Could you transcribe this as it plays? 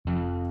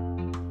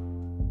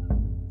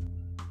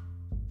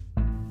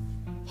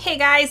Hey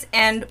guys,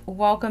 and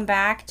welcome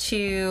back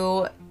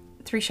to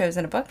 3 Shows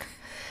in a Book.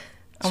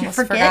 Almost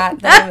forgot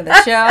the name of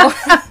the show.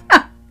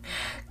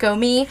 Go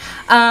me.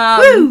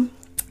 I'm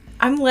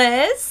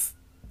Liz.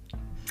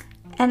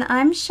 And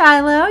I'm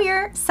Shiloh,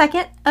 your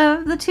second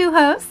of the 2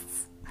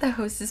 hosts. The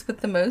hostess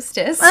with the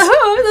mostest.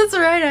 Oh, that's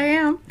right, I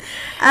am.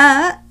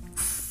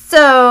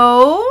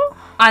 So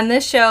on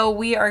this show,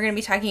 we are going to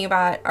be talking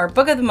about our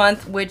book of the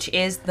month, which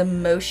is The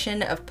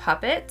Motion of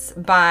Puppets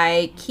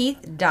by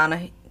Keith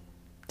Donahue.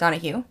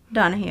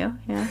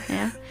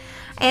 Yeah.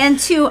 And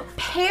to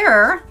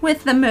pair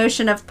with The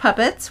Motion of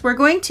Puppets, we're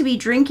going to be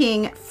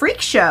drinking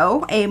Freak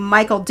Show, a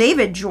Michael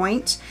David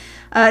joint.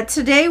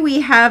 Today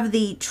we have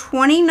the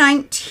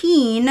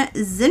 2019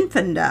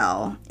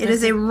 Zinfandel. It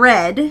is a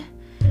red,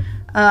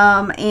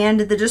 and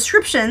the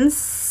description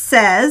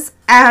says,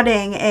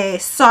 adding a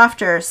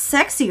softer,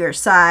 sexier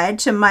side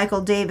to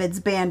Michael David's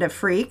band of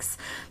freaks,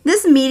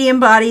 this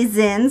medium-body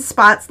Zin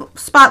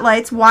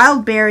spotlights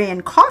wild berry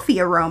and coffee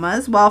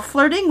aromas while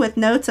flirting with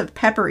notes of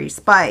peppery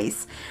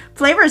spice.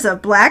 Flavors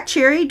of black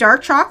cherry,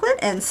 dark chocolate,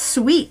 and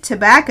sweet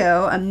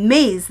tobacco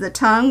amaze the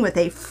tongue with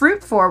a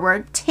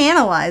fruit-forward,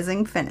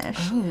 tantalizing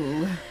finish.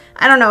 Ooh.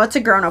 I don't know, it's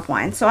a grown-up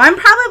wine, so I'm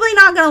probably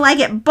not going to like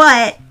it,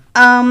 but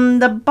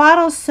the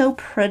bottle's so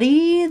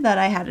pretty that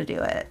I had to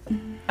do it.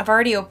 I've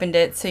already opened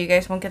it, so you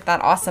guys won't get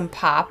that awesome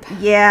pop.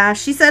 Yeah,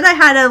 she said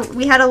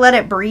we had to let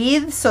it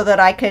breathe so that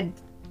I could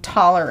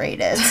tolerate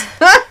it.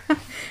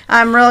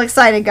 I'm real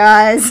excited,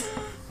 guys.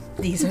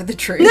 These are the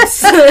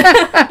truths.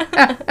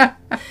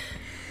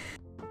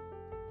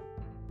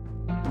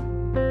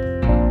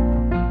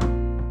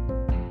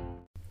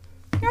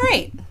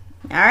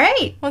 All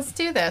right, let's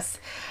do this.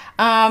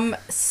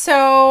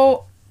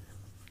 So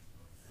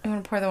you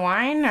want to pour the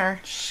wine,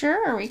 or?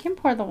 Sure, we can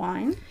pour the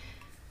wine.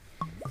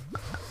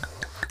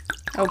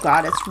 Oh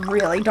God, it's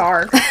really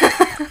dark.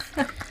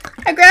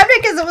 I grabbed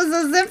it because it was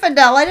a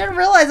Zinfandel. I didn't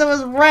realize it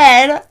was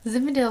red.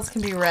 Zinfandels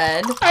can be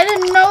red. I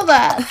didn't know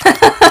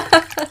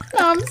that.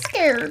 No, I'm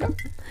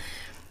scared.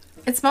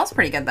 It smells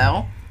pretty good,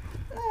 though.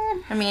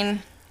 I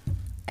mean,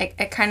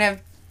 it kind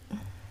of...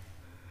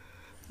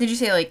 Did you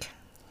say, like,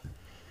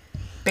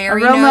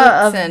 berry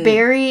aroma notes? Of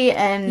berry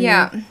and...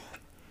 Yeah.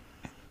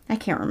 I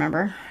can't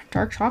remember.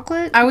 Dark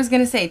chocolate? I was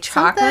going to say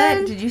chocolate.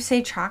 Something? Did you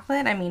say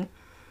chocolate? I mean...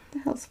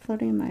 What the hell's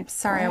floating in my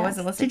Sorry, glass? I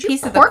wasn't listening. Did you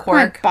Piece of cork the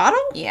cork. my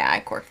bottle? Yeah, I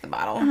corked the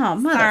bottle. Oh,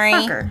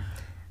 motherfucker. Sorry.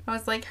 I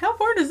was like, how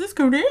far does this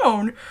go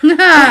down?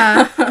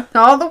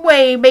 All the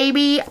way,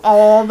 baby.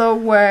 All the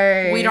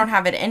way. We don't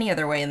have it any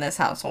other way in this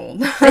household.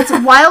 It's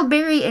wild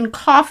berry and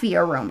coffee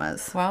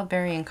aromas. Wild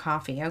berry and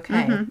coffee.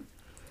 Okay.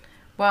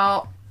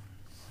 Well,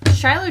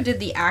 Shiloh did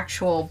the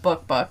actual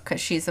book because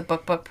she's a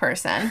book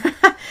person.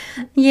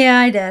 Yeah,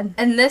 I did.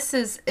 And is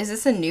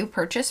this a new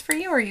purchase for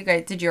you, or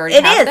did you already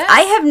have It is. this?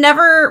 I have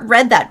never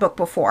read that book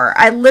before.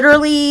 I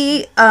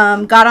literally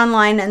got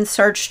online and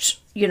searched,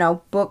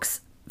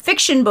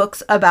 fiction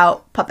books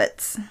about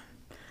puppets.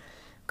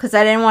 Because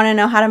I didn't want to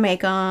know how to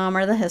make them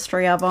or the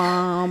history of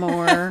them,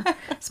 or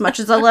as much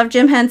as I love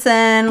Jim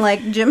Henson,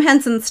 like Jim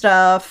Henson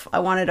stuff, I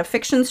wanted a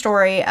fiction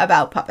story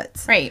about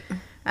puppets. Right.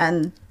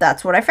 And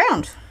that's what I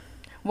found.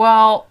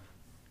 Well,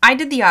 I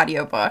did the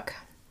audiobook,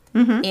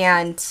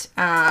 and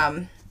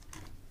I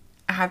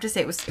have to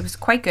say it was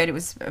quite good. It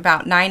was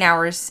about 9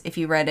 hours if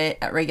you read it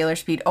at regular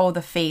speed. Oh,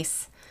 the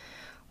face.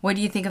 What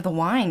do you think of the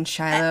wine,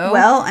 Shiloh?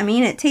 Well, I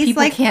mean, it tastes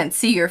People like... can't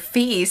see your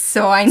face,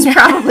 so I know. It's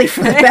probably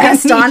for the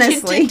best,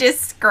 honestly. I need you to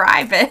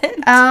describe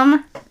it.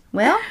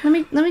 Well,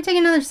 let me take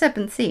another sip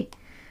and see.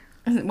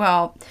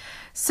 Well,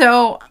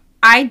 so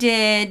I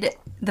did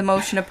The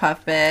Motion of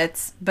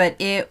Puppets, but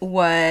it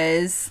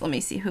was... Let me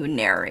see who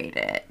narrated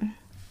it.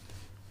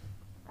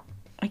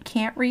 I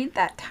can't read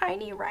that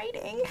tiny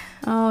writing.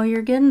 Oh,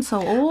 you're getting so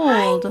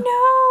old. I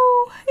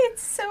know.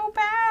 It's so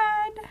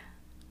bad.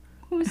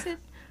 Who's it?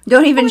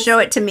 Don't even show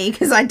it to me,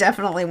 because I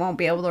definitely won't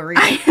be able to read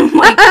it.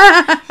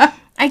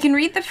 I can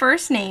read the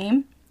first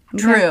name.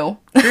 Drew.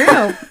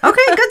 Drew.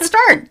 Okay, good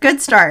start.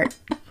 Good start.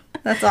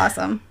 That's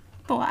awesome.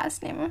 The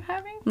last name I'm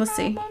having Let's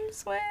see.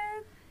 problems with.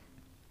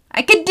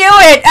 I can do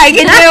it. I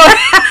can do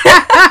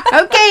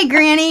it. Okay,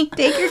 Granny.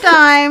 Take your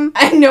time.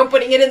 I know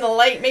putting it in the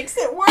light makes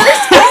it worse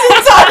because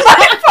it's on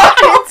my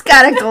phone. It's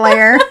got a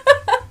glare.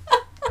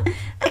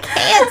 I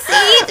can't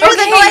see through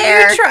the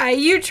glare.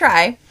 You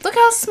try. Look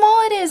how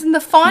small it is, and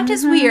the font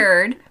is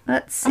weird.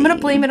 Let's see. I'm going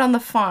to blame it on the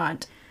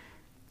font.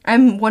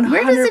 I'm 100%.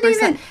 Where does it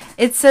even...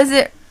 It says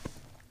it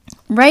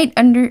right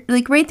under,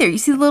 like right there. You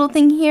see the little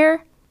thing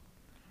here?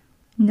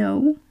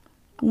 No.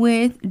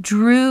 With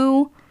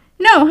Drew.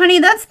 No, honey,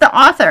 that's the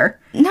author.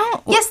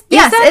 No. Yes, Is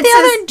yes. that It the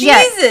says, other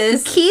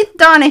Jesus? Yes, Keith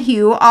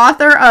Donahue,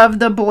 author of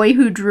The Boy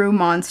Who Drew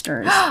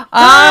Monsters.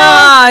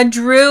 Ah,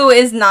 Drew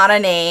is not a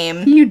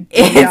name.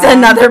 It's dumb.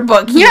 another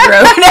book he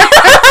wrote.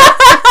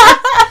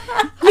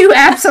 You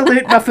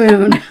absolute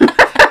buffoon.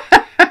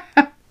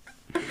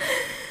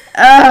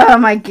 Oh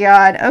my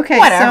God. Okay,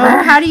 Whatever.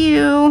 so how do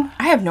you...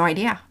 I have no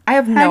idea. I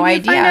have How no do you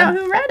idea. find out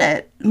who read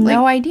it?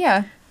 No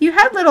idea. You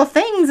had little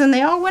things and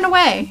they all went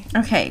away.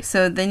 Okay,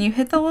 so then you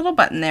hit the little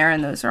button there,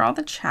 and those are all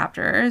the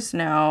chapters.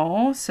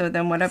 No. So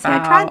then what about... See,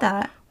 I tried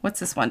that. What's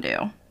this one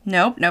do?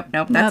 Nope. That's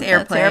Nope, AirPlay. That's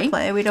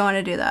AirPlay. We don't want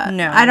to do that.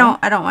 No. I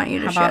don't want you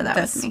to How share about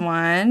that this with me.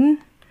 one?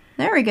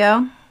 There we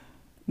go.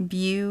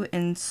 View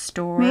in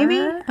store. Maybe?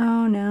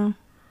 Oh, no.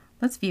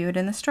 Let's view it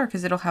in the store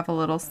because it'll have a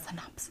little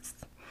synopsis.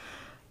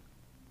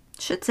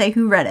 Should say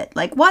who read it.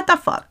 Like, what the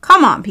fuck?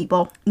 Come on,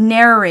 people.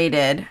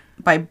 Narrated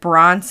by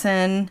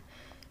Bronson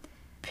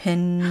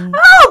Pin.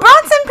 Oh,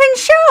 Bronson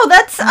Pinchot.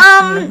 That's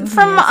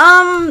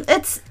from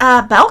it's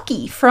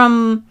Balky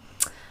from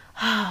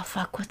oh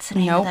fuck, what's the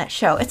name of that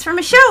show? It's from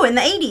a show in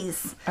the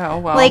 80s. Oh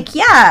well. Like,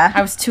 yeah.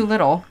 I was too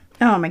little.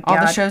 Oh my god.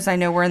 All the shows I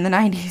know were in the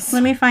 90s.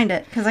 Let me find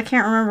it because I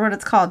can't remember what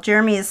it's called.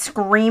 Jeremy is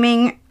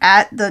screaming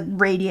at the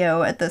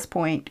radio at this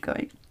point,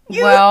 going,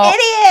 "You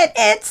idiot!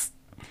 It's."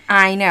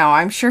 I know.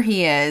 I'm sure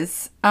he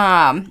is.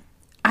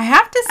 I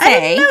have to say, I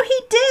didn't know he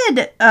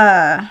did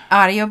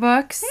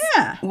audiobooks.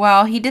 Yeah.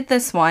 Well, he did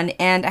this one,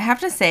 and I have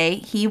to say,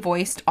 he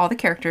voiced all the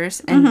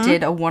characters and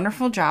did a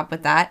wonderful job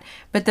with that.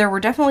 But there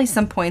were definitely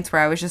some points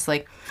where I was just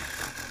like,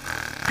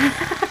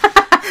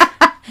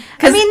 I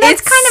mean,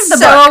 that's kind of the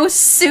so book.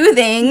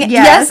 soothing.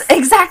 Yes,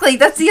 exactly.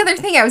 That's the other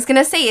thing I was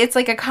gonna say. It's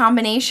like a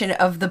combination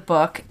of the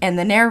book and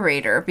the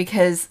narrator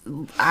because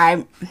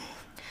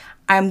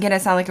I'm going to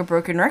sound like a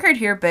broken record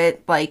here,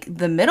 but, like,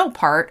 the middle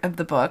part of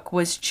the book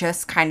was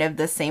just kind of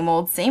the same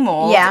old.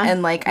 Yeah.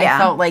 And, like, I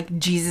felt like,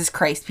 Jesus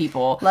Christ,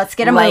 people. Let's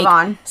get a move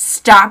on.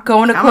 Stop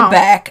going to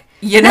Quebec,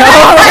 you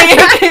know?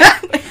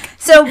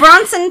 So,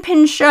 Bronson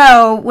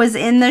Pinchot was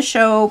in the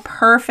show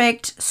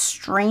Perfect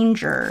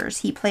Strangers.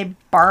 He played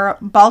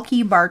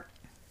Balky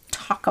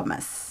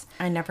Bartokomous.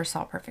 I never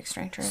saw Perfect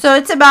Strangers. So,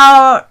 it's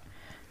about...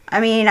 I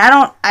mean, I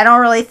don't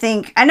really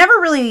think... I never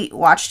really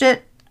watched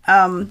it,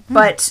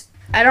 but...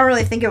 I don't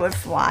really think it would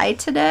fly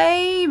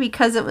today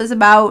because it was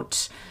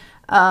about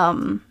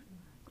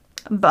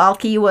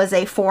Balky was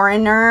a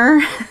foreigner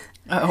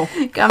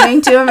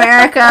coming to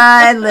America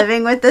and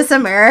living with this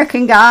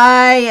American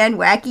guy and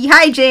wacky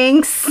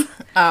hijinks.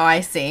 Oh,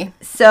 I see.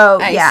 So,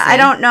 I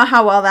don't know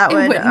how well that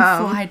would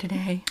fly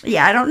today.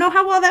 Yeah, I don't know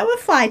how well that would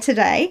fly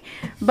today.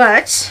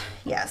 But,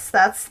 yes,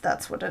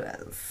 that's what it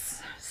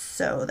is.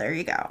 So, there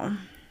you go.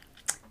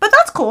 But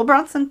that's cool,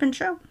 Bronson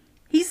Pinchot.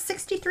 He's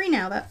 63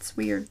 now. That's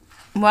weird.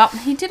 Well,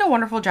 he did a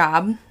wonderful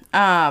job.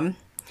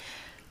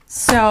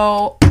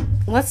 So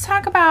let's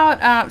talk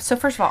about, so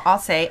first of all, I'll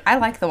say I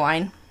like the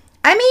wine.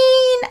 I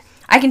mean,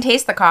 I can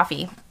taste the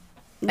coffee.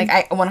 Like,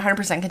 I 100%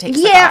 can taste the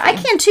coffee. Yeah, I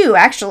can too,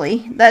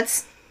 actually.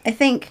 That's, I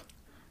think,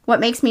 what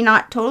makes me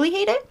not totally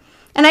hate it.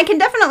 And I can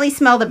definitely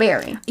smell the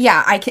berry.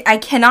 Yeah, I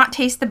cannot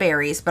taste the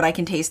berries, but I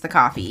can taste the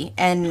coffee.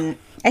 And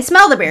I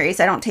smell the berries,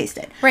 I don't taste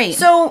it. Right.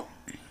 So,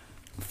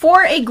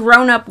 for a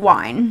grown-up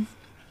wine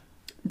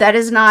that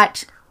is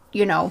not,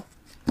 you know,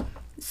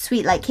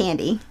 sweet like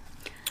candy,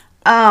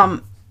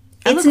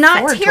 it's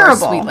not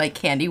terrible. Sweet like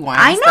candy wine.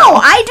 I know,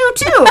 I do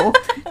too.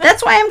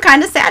 That's why I'm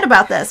kind of sad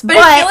about this. But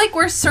I feel like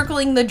we're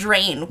circling the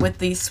drain with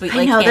these sweet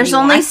like candy wines. There's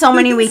only so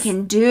many we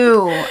can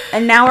do.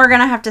 And now we're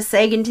going to have to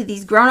seg into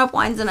these grown-up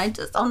wines, and I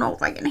just don't know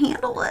if I can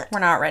handle it. We're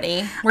not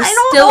ready. We're I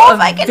don't still know if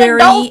I can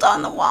adult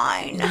on the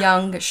wine.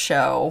 Young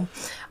show.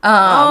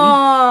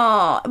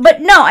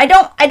 But no, I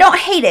don't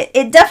hate it.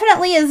 It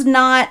definitely is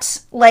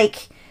not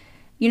like,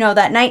 you know,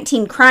 that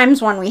 19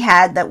 Crimes one we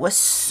had that was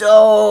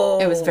so...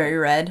 It was very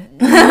red.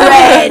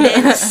 Red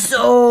and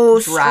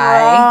so dry.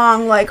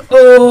 Strong. Like,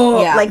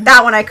 oh. Yeah. Like,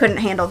 that one I couldn't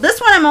handle. This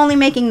one I'm only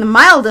making the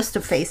mildest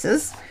of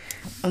faces.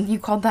 You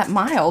called that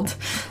mild.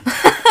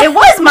 It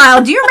was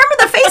mild. Do you remember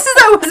the faces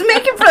I was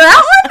making for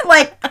that one?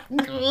 Like,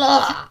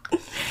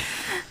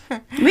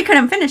 we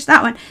couldn't finish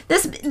that one.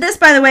 This,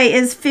 by the way,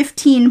 is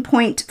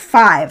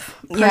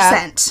 15.5%.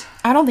 Yeah.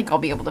 I don't think I'll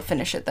be able to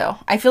finish it, though.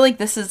 I feel like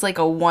this is like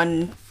a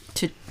 1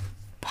 to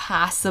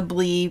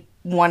possibly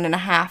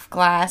 1.5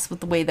 glass with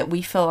the way that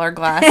we fill our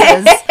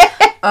glasses.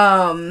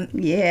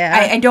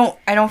 Yeah. I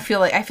don't feel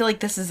like... I feel like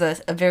this is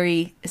it's a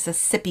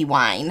sippy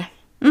wine.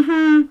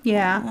 Mm-hmm.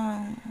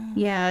 Yeah.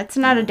 Yeah, it's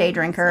not a day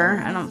drinker,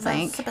 I don't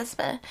think.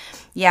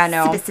 Yeah,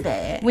 no.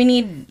 We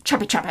need...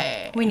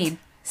 Choppy. We need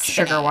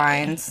sugar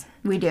wines.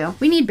 We do.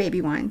 We need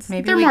baby wines.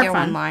 Maybe they're we more go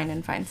fun. online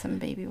and find some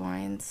baby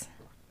wines.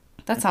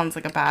 That sounds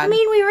like a bad... I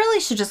mean, we really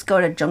should just go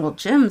to Jungle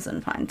Gyms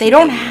and find They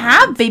don't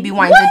have baby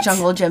wines at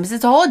Jungle Gyms.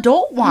 It's all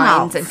adult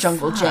wines at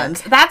Jungle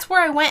Gyms. That's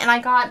where I went and I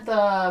got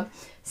the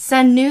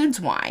Send Nudes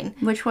wine.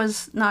 Which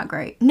was not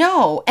great.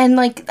 No. And,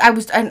 like,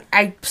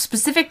 I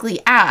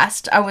specifically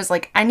asked, I was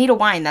like, I need a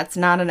wine that's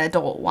not an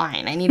adult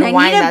wine. I need a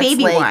wine that's,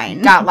 baby like,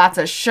 wine. got lots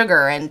of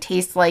sugar and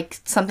tastes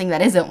like something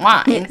that isn't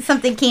wine.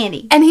 Something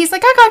candy. And he's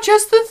like, I got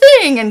just the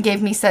thing, and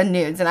gave me Send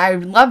Nudes. And I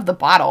love the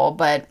bottle,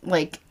 but,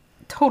 like,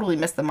 totally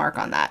missed the mark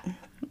on that.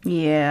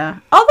 Yeah.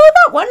 Although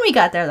that one we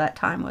got there that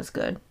time was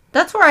good.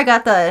 That's where I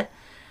got the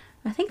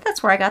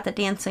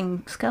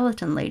dancing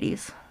skeleton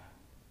ladies.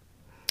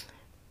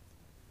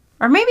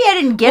 Or maybe I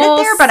didn't get it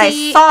there, but I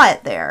saw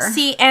it there.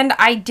 See, and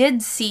I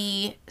did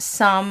see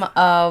some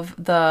of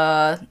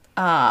the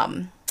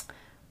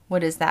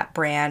what is that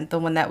brand? The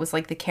one that was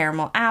like the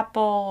caramel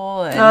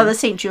apple. And, Oh, the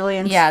St.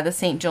 Julian's. yeah, the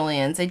St.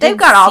 Julian's. They've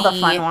got all the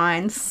fun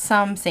wines.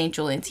 Some St.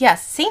 Julian's.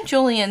 Yes, St.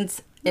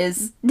 Julian's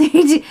is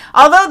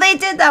Although they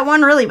did that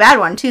one really bad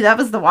one too. That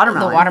was the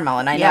watermelon. the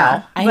watermelon. I Yeah,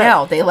 know. I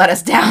know. They let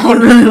us down.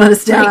 They really let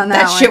us down Like, on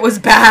that one. shit was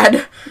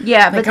bad.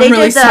 Yeah, Like, but I'm they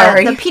really did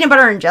sorry. the peanut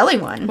butter and jelly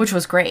one, Which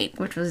was great.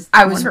 which was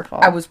wonderful.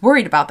 I was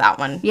worried about that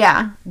one.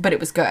 Yeah, But it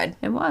was good.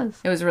 it was.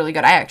 It was really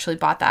good. I actually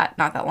bought that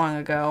not that long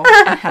ago.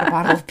 I had a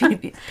bottle of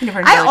peanut butter and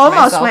jelly I for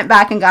almost myself. went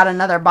back and got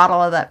another bottle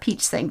of that peach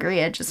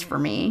sangria just for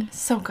me.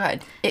 So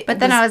good. But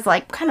then I was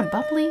like, kind of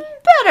bubbly.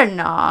 better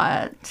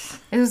not.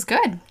 It was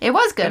good. It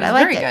was good. It was I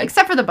liked very it. good.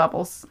 Except for the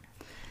bubbles.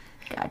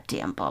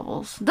 Goddamn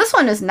bubbles. This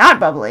one is not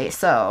bubbly,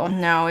 so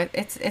No,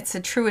 it's a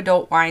true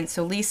adult wine,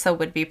 so Lisa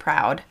would be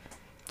proud.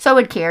 so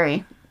would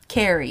Carrie.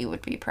 Carrie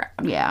would be proud.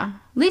 Yeah.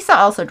 Lisa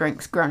also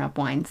drinks grown-up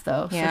wines,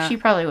 though, Yeah. so she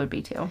probably would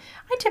be, too.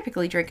 I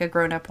typically drink a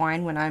grown-up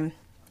wine when I'm,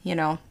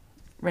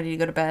 ready to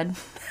go to bed.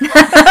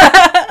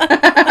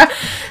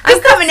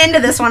 I'm coming into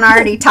this one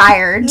already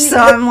tired, so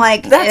I'm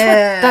like,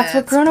 That's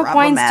what it's grown-up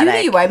wines do to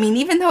problematic. you. I mean,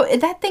 even though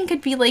that thing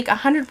could be like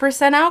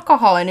 100%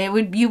 alcohol, and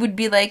you would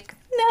be like,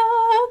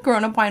 no,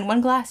 grown-up wine,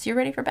 1 glass, you're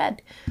ready for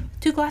bed.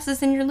 2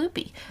 glasses and you're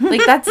loopy.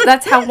 Like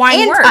that's how wine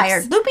And works.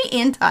 tired. Loopy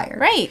and tired.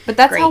 Right, but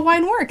that's how Great.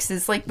 wine works.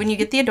 Is like when you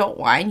get the adult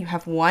wine, you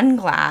have 1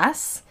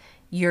 glass.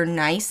 You're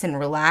nice and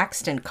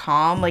relaxed and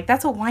calm. Like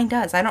that's what wine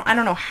does. I don't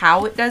know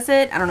how it does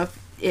it. I don't know if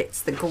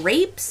it's the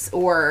grapes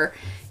or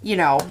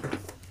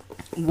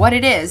what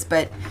it is.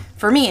 But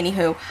for me,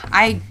 anywho,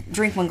 I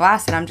drink 1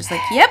 glass and I'm just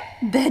like, yep,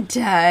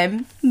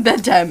 bedtime,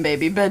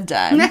 baby,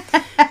 bedtime.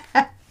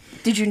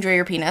 Did you enjoy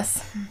your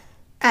penis?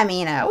 I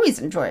mean, I always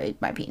enjoyed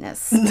my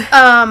penis.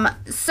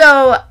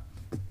 So,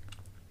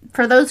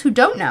 for those who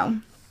don't know,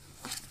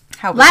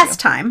 How was last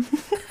time,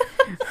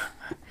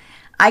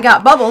 I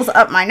got bubbles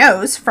up my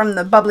nose from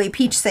the bubbly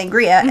peach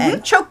sangria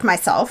and choked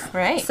myself.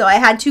 Right. So I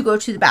had to go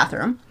to the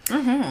bathroom.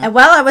 And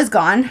while I was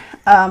gone,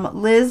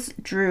 Liz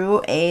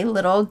drew a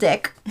little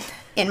dick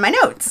in my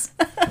notes.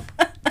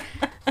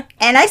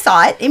 And I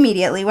saw it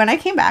immediately when I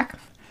came back.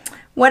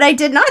 What I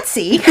did not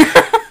see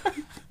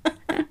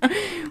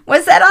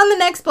was that on the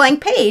next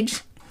blank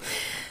page,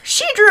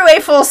 she drew a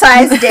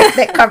full-size dick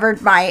that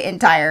covered my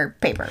entire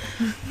paper.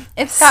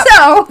 It's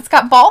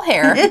got ball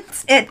hair.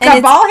 It's And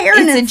got ball hair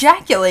and it's it's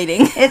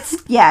ejaculating.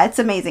 it's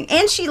amazing.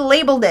 And she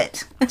labeled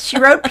it. She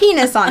wrote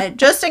penis on it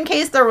just in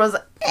case there was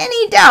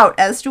any doubt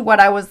as to what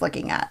I was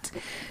looking at.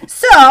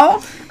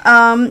 So,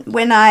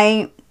 when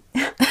I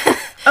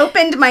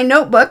opened my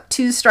notebook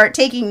to start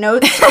taking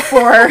notes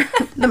for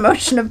the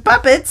motion of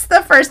puppets,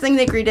 the first thing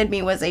that greeted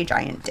me was a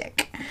giant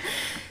dick.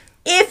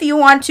 If you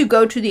want to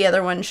go to the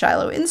Other One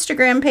Shiloh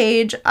Instagram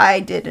page,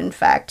 I did in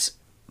fact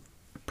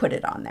put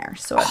it on there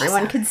so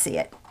everyone could see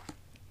it.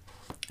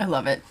 I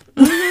love it.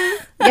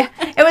 Yeah,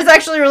 it was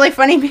actually really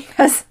funny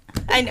because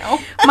I know.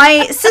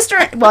 my sister,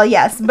 well,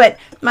 yes, but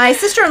my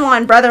sister-in-law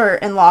and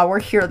brother-in-law were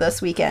here this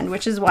weekend,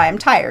 which is why I'm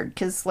tired,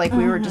 because, like,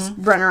 we were just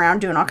running around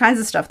doing all kinds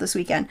of stuff this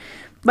weekend.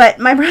 But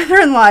my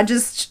brother-in-law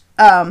just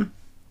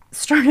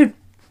started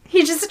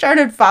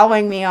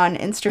following me on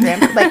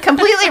Instagram, like,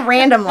 completely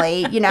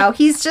randomly,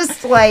 he's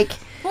just, like...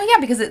 Well, yeah,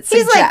 because it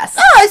He's suggests.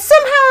 like,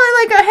 somehow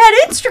I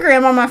had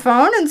Instagram on my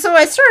phone, and so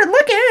I started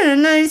looking,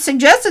 and they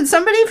suggested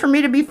somebody for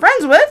me to be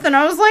friends with, and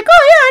I was like,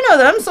 oh yeah, I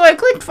know them, so I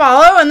clicked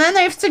follow, and then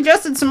they've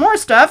suggested some more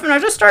stuff, and I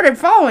just started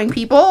following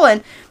people,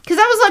 and, because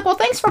I was like, well,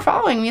 thanks for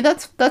following me,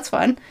 that's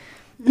fun.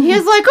 And he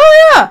was like,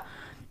 oh yeah,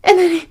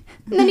 and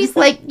then he's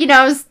like,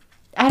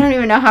 I don't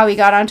even know how he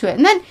got onto it,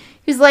 and then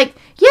he's like,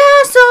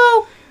 yeah,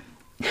 so...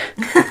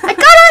 I got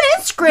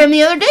on Instagram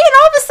the other day, and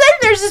all of a sudden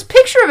there's this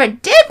picture of a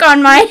dick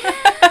on my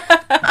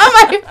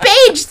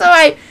page. So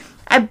I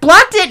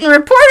blocked it and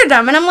reported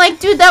him. And I'm like,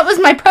 dude, that was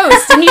my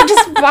post, and you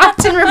just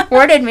blocked and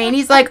reported me. And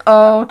he's like,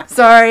 oh,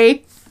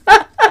 sorry.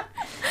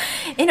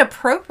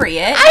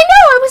 Inappropriate. I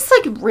know. I was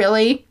like,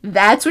 really?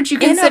 That's what you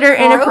consider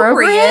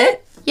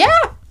inappropriate? Yeah.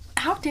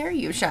 How dare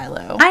you,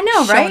 Shiloh? I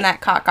know, right? Showing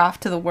that cock off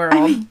to the world.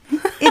 I mean,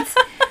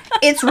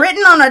 it's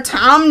written on a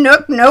Tom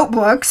Nook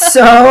notebook,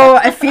 so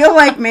I feel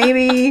like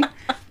maybe,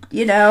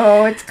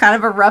 it's kind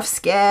of a rough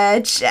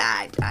sketch.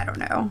 I don't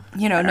know.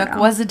 Nook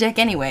was a dick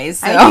anyways,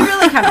 so. He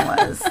really kind of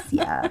was.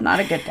 Yeah, not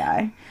a good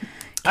guy.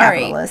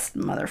 Capitalist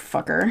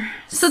motherfucker.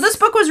 So this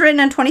book was written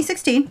in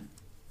 2016.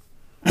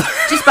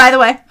 Just by the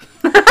way.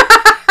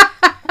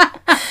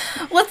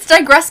 Let's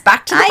digress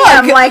back to the book. I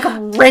am, like,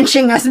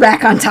 wrenching us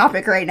back on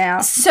topic right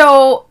now.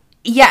 So,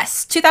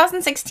 yes,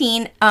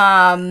 2016,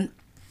 I'm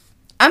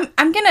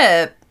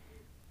gonna...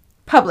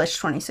 Published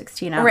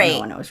 2016. I don't Right.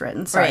 know when it was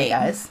written. Sorry, Right.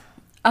 guys.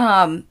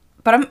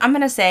 But I'm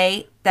gonna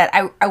say that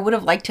I would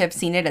have liked to have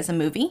seen it as a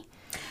movie.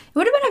 It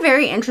would have been a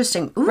very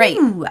interesting... Ooh, Right.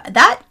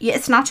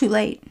 It's not too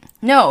late.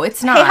 No,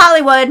 it's not. Hey,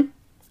 Hollywood.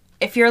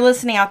 If you're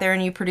listening out there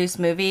and you produce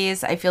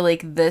movies, I feel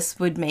like this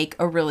would make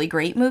a really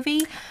great movie.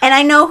 And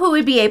I know who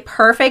would be a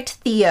perfect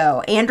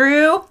Theo.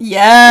 Andrew?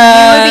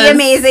 Yes. You would be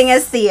amazing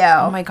as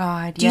Theo. Oh my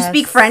god, Do you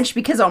speak French?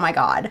 Because, oh my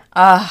god.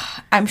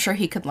 I'm sure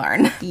he could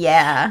learn.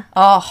 Yeah.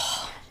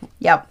 Oh,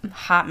 Yep.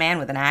 Hot man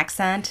with an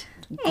accent.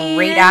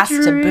 Great ass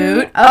to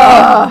boot.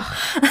 Oh.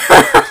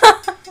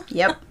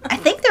 Yep. I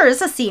think there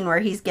is a scene where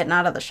he's getting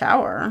out of the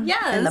shower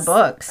in the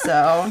book,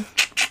 so.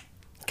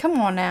 Come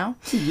on now.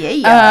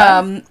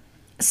 Yeah.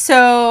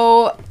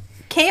 So,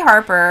 Kay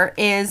Harper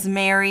is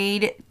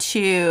married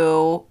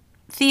to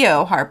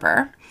Theo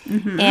Harper.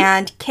 Mm-hmm.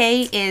 And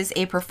Kay is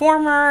a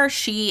performer.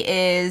 She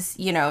is,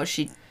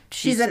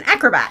 she's an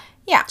acrobat.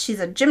 Yeah. She's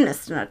a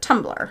gymnast and a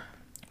tumbler.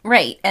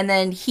 Right. And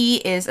then he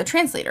is a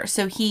translator.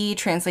 So he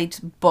translates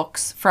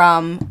books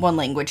from one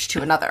language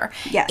to another.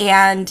 Yes.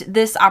 And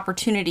this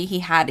opportunity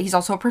he's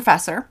also a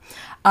professor.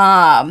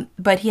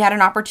 But he had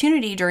an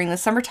opportunity during the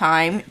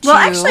summertime Well,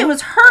 actually, it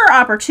was her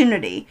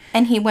opportunity.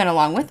 And he went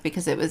along with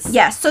because it was...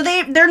 Yes. So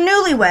they're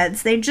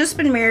newlyweds. They've just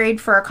been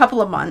married for a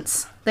couple of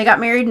months. They got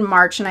married in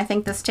March, and I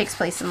think this takes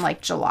place in,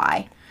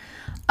 July.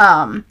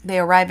 They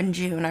arrive in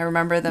June. I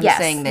remember them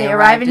saying they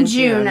arrive in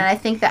June, and I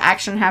think the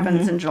action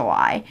happens in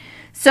July.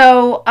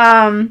 So,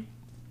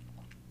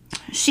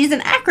 she's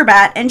an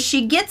acrobat, and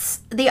she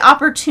gets the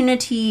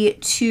opportunity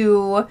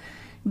to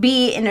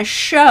be in a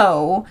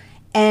show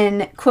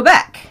in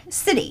Quebec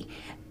City.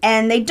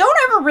 And they don't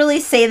ever really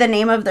say the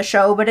name of the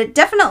show, but it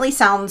definitely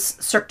sounds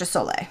Cirque du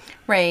Soleil.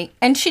 Right.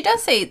 And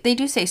they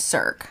do say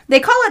Cirque. They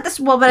call it this,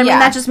 but I mean,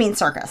 that just means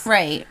circus.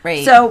 Right.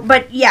 So,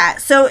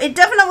 so it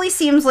definitely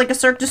seems like a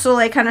Cirque du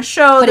Soleil kind of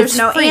show. But there's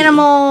no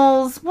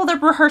animals. Well, they're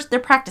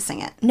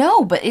practicing it.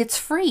 No, but it's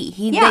free.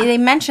 They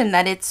mentioned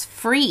that it's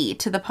free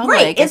to the public.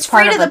 Right. It's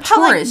part free of to the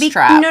public. Tourist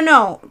trap.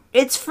 No.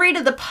 It's free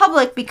to the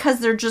public because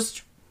they're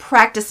just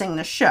practicing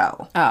the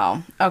show.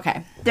 Oh,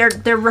 okay.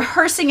 They're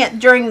rehearsing it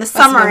during the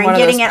summer and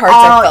getting it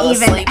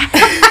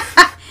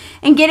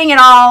and getting it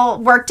all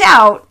worked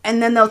out,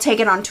 and then they'll take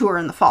it on tour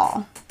in the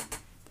fall.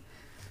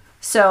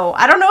 So,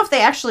 I don't know if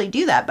they actually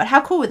do that, but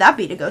how cool would that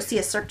be to go see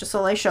a Cirque du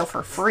Soleil show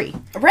for free?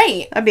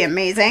 Right. That'd be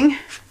amazing.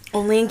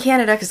 Only in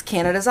Canada, because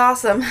Canada's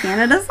awesome.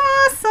 Canada's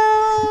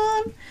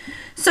awesome.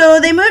 So,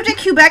 they moved to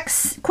Quebec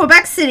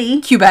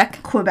City.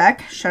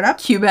 Quebec. Shut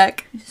up.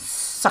 Quebec.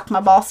 Suck my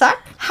ball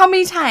sack. How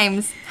many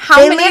times?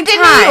 They lived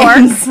in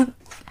New York.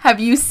 Have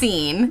you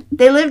seen?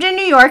 They lived in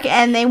New York,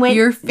 and they went...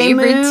 Your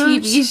favorite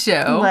TV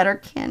show.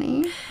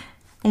 Letterkenny.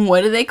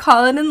 What do they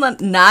call it in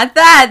London? Not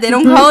that. They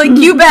don't call it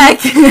Quebec.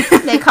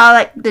 They call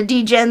it the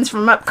D-Gens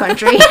from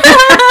Upcountry.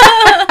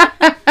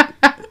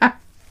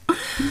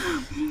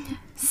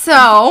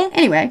 So...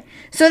 Anyway.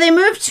 So they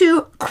moved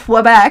to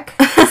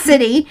Quebec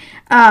City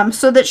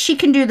so that she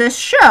can do this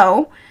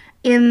show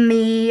in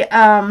the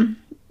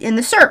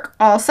Cirque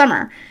all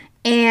summer.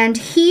 And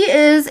he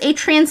is a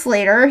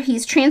translator.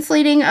 He's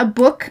translating a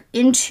book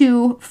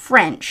into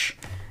French.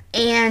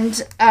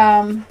 And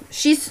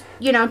she's,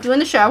 doing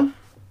the show.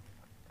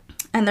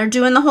 And they're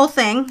doing the whole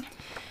thing.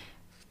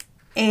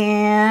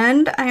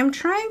 And I'm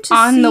trying to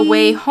On the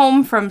way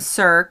home from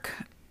Cirque,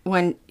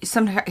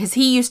 because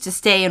he used to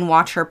stay and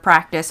watch her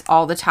practice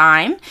all the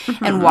time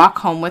and walk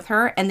home with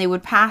her, and they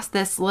would pass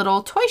this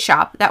little toy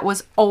shop that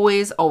was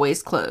always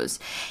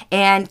closed.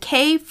 And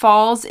Kay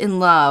falls in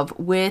love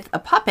with a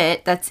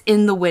puppet that's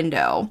in the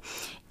window,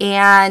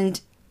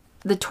 and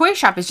the toy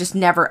shop is just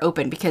never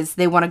open because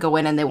they want to go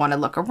in and they want to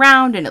look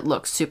around, and it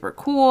looks super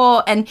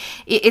cool. And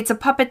it's a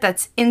puppet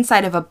that's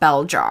inside of a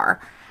bell jar.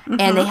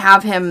 And they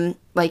have him,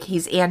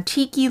 he's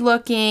antique-y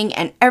looking,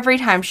 and every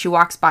time she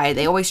walks by,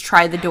 they always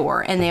try the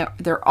door, and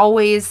they're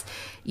always,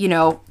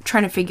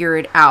 trying to figure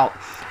it out.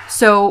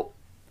 So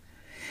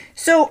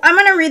I'm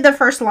going to read the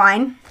first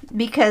line,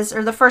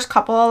 or the first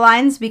couple of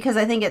lines, because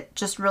I think it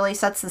just really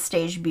sets the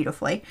stage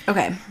beautifully.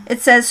 Okay. It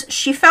says,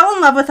 she fell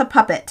in love with a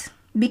puppet,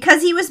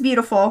 because he was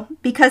beautiful,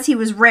 because he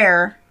was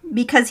rare,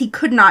 because he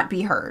could not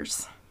be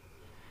hers.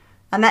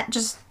 And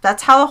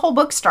that's how the whole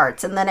book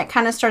starts. And then it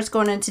kind of starts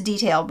going into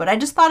detail. But I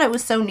just thought it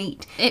was so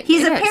neat.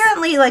 He's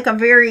apparently a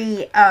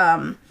very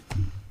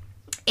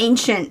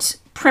ancient,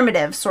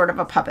 primitive sort of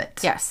a puppet.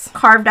 Yes.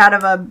 Carved out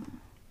of a...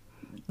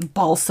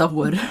 balsa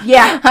wood.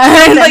 Yeah.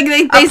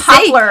 they a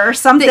poplar or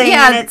something.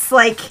 And it's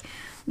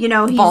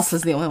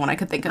balsa's the only one I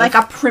could think of. Like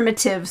a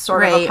primitive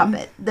sort of a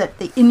puppet that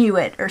the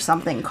Inuit or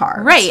something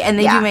carved. Right. And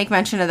they do make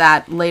mention of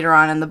that later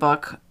on in the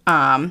book.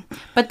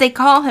 But they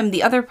call him...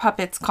 The other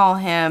puppets call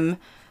him...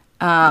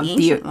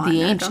 the original.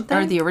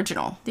 The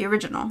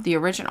original. The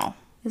original.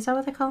 Is that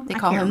what they call him? They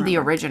call him the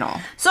original.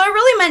 So I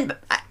really meant...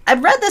 I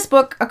read this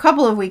book a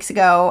couple of weeks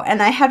ago,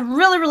 and I had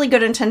really, really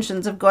good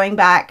intentions of going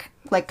back.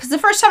 Because the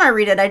first time I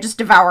read it, I just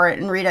devour it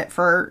and read it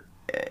for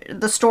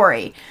the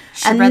story.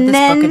 She read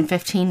this book in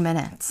 15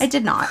 minutes. I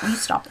did not. You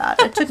stop that.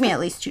 It took me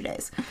at least 2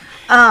 days.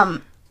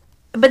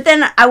 But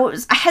then I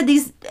had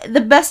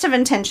the best of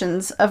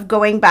intentions of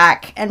going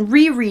back and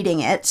rereading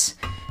it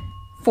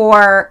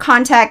for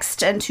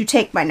context and to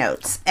take my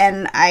notes.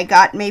 And I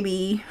got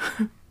maybe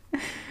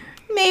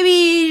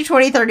 20,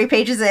 30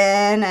 pages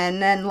in, and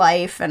then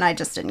life, and I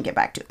just didn't get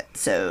back to it.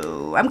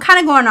 So I'm kind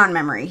of going on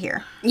memory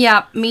here.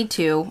 Yeah, me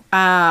too.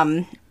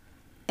 And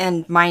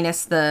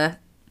minus the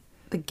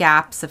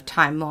gaps of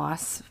time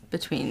loss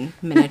between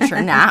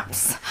miniature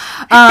naps.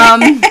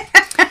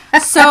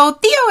 So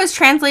Theo is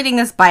translating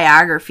this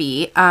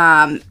biography,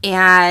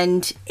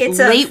 and It's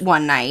late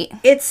one night,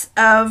 It's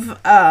of,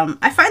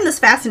 I find this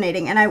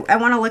fascinating, and I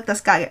want to look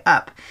this guy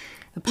up.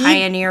 the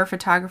pioneer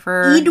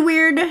photographer.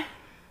 Edward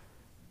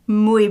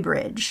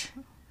Muybridge.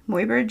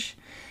 Muybridge?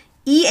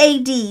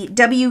 Eadweard.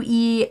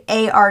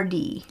 Eard.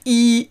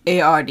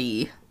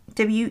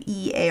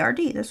 Weard.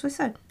 That's what I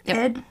said.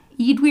 Yep.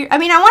 Edward. I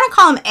mean, I want to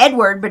call him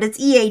Edward, but it's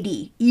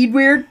Ead.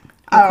 Edward.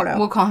 I don't know.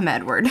 We'll call him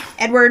Edward.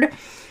 Edward.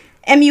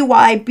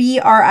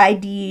 Muybridge.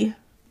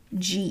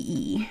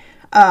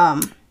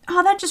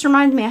 Oh, that just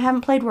reminds me. I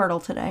haven't played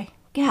Wordle today.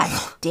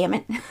 God damn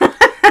it.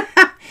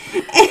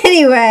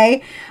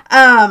 Anyway,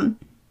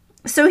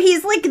 so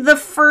he's like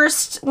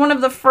one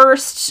of the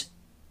first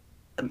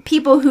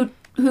people who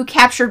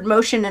captured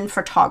motion in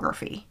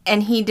photography.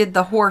 And he did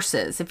the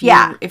horses. If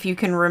you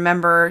can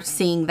remember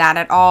seeing that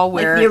at all,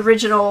 where like the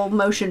original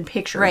motion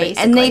picture, right?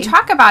 basically. And they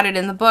talk about it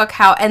in the book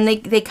and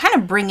they kind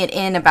of bring it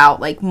in about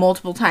like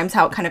multiple times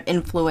how it kind of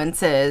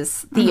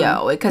influences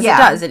Theo, because it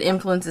does. It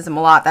influences him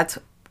a lot.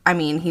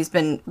 He's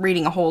been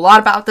reading a whole lot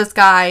about this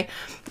guy.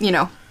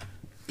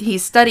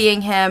 He's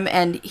studying him,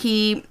 and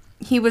he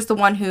was the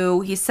one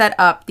who he set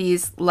up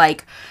these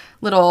like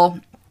little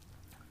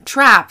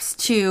traps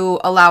to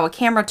allow a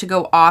camera to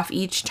go off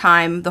each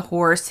time the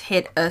horse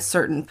hit a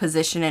certain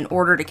position in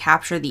order to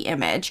capture the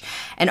image.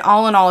 And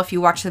all in all, if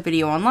you watch the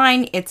video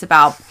online, it's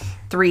about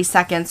 3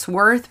 seconds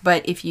worth.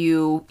 But if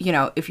you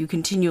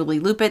continually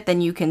loop it,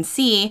 then you can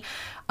see,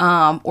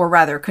 or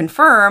rather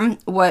confirm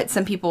what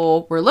some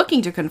people were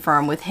looking to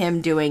confirm with him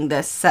doing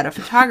this set of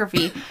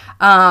photography,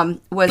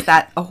 was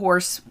that a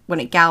horse, when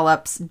it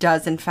gallops,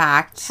 does in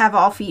fact have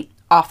all feet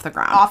off the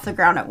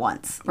ground at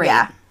once. Right.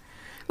 Yeah.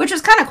 Which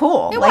was kind of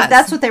cool. It was.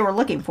 That's what they were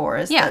looking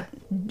for.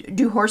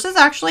 Do horses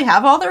actually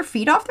have all their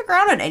feet off the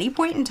ground at any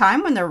point in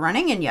time when they're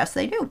running? And yes,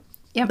 they do.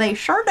 Yep. They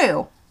sure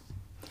do.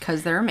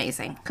 Because they're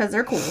amazing. Because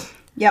they're cool.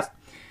 Yep.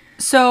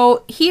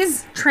 So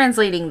he's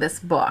translating this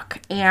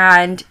book,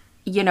 and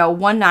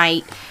one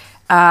night,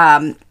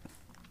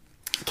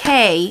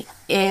 Kay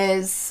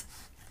is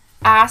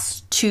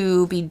asked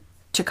to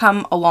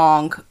come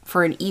along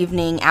for an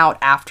evening out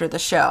after the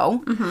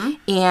show,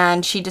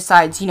 and she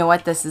decides, you know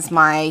what, this is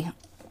my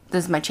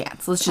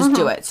chance. Let's just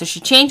do it. So she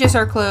changes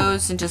her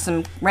clothes into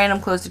some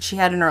random clothes that she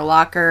had in her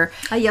locker.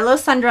 A yellow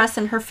sundress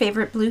and her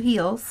favorite blue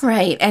heels.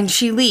 Right, and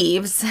she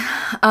leaves.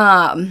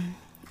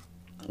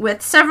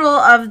 With several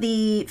of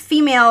the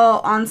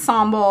female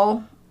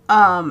ensemble,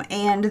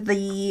 and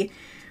the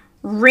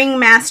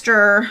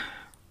ringmaster,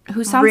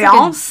 who sounds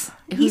Rialce.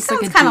 He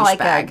sounds like a kind of like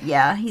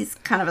douchebag. he's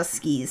kind of a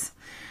skis.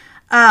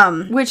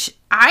 Which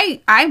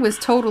I was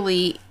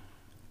totally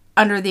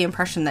under the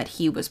impression that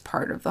he was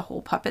part of the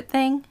whole puppet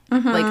thing.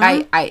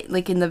 Like I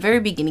like in the very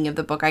beginning of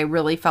the book, I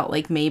really felt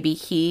like maybe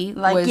he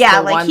was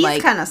the one,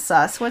 he's kind of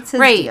sus. What's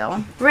his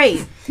deal?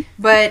 Right.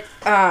 But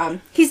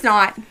he's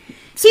not.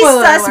 He's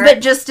Spoiler sus, alert. but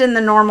just in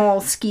the normal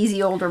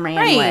skeezy older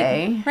man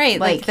way. Right.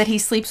 Like that he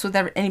sleeps with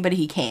anybody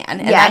he can.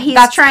 And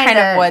that's trying kind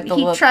of what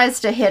he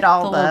tries to hit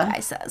all the little guy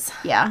says.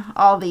 Yeah,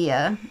 all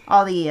the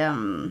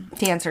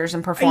dancers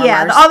and performers.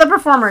 Yeah, all the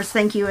performers.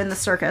 Thank you, in the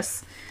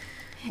circus.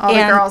 All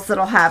the girls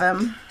that'll have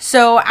him.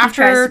 So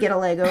after he tries to get a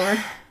leg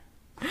over,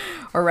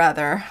 or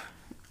rather,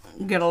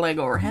 get a leg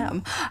over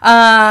him.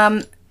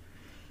 I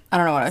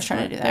don't know what I was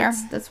trying to do there.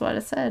 That's what I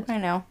said. I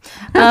know.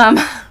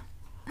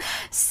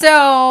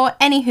 So,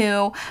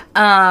 anywho,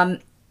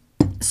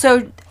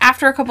 so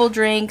after a couple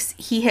drinks,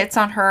 he hits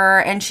on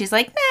her, and she's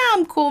like, nah,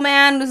 I'm cool,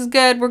 man. This is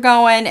good. We're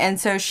going. And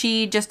so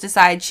she just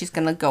decides she's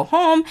going to go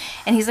home.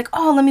 And he's like,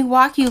 oh, let me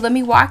walk you. Let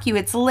me walk you.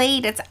 It's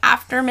late. It's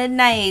after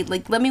midnight.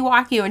 Like, let me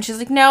walk you. And she's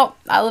like, no,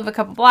 I live a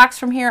couple blocks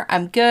from here.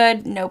 I'm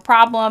good. No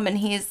problem. And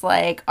he's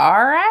like,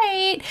 all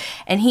right.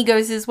 And he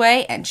goes his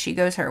way, and she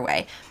goes her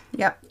way.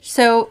 Yep.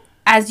 So,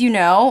 as you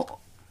know,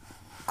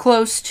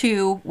 close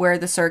to where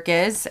the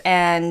circus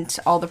and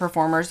all the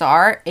performers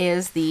are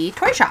is the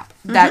toy shop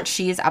that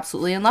she is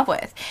absolutely in love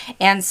with.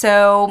 And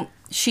so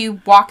she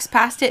walks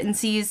past it and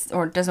sees,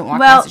 or doesn't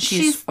walk past it,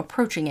 she's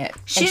approaching it.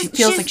 And she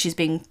feels like she's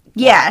being...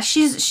 Yeah,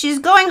 she's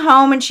going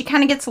home, and she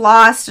kind of gets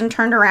lost and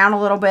turned around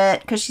a little bit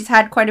because she's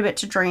had quite a bit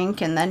to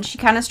drink, and then she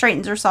kind of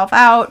straightens herself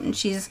out, and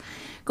she's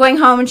going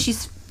home, and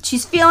she's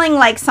feeling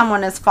like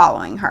someone is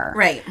following her.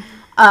 Right.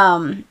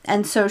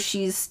 And so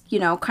she's,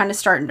 kind of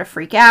starting to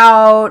freak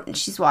out, and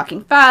she's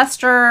walking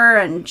faster,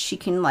 and she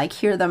can,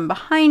 hear them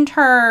behind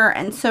her.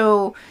 And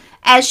so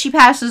as she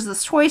passes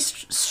this toy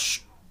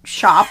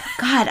shop,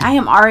 God, I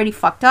am already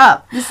fucked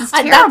up. This is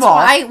terrible. That's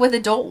why with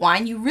adult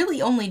wine, you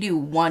really only do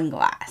one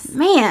glass.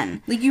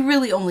 Man. You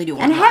really only do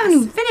one glass. And I haven't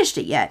even finished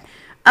it yet.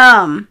 You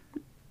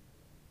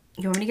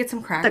want me to get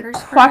some crackers?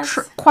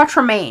 The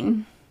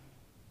Quatremaine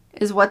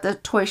is what the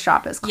toy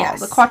shop is called. Yes.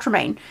 The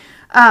Quatremaine.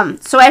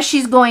 So as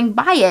she's going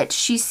by it,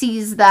 she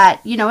sees that,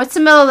 it's the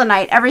middle of the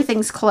night,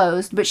 everything's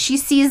closed, but she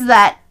sees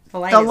that the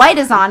light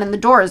is on and the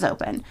door is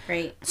open.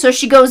 Right. So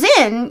she goes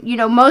in,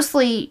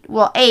 mostly,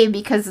 A,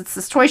 because it's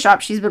this toy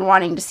shop she's been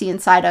wanting to see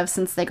inside of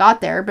since they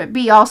got there, but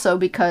B, also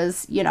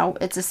because,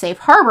 it's a safe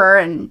harbor,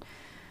 and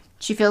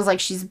She feels like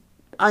she's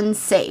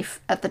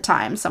unsafe at the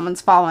time. Someone's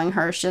following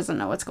her. She doesn't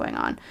know what's going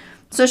on.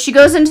 So she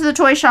goes into the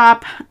toy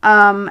shop,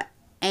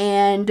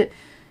 and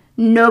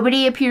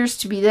nobody appears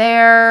to be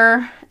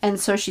there. And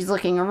so she's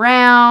looking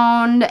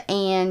around,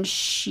 and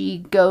she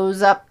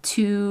goes up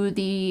to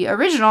the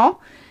original,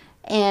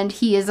 and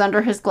he is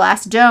under his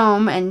glass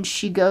dome, and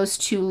she goes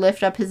to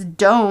lift up his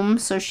dome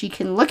so she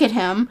can look at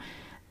him,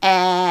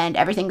 and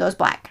everything goes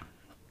black.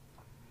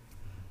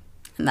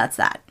 And that's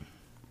that.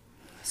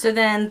 So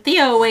then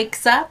Theo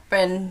wakes up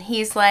and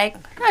he's like,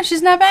 oh,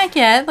 she's not back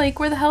yet. Like,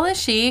 where the hell is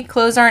she?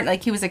 Clothes aren't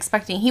like he was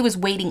expecting. He was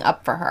waiting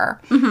up for her.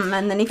 Mm-hmm,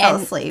 and then he fell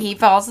asleep. He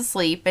falls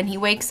asleep and he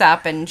wakes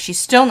up and she's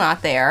still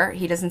not there.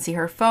 He doesn't see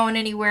her phone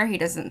anywhere. He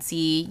doesn't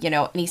see,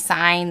 any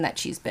sign that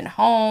she's been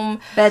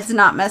home. Bed's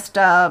not messed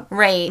up.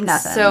 Right.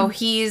 Nothing. So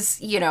he's,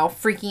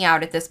 freaking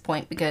out at this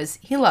point because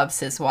he loves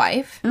his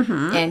wife.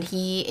 Mm-hmm. And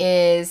he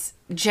is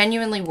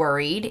genuinely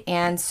worried.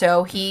 And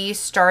so he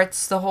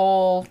starts the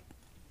whole...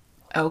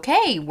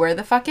 okay, where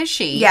the fuck is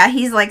she? Yeah,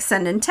 he's like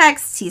sending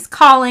texts, he's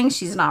calling,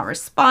 she's not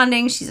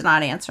responding, she's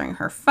not answering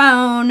her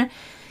phone.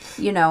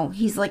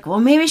 He's like, well,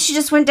 maybe she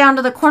just went down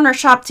to the corner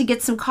shop to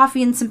get some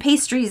coffee and some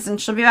pastries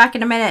and she'll be back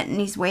in a minute. And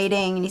he's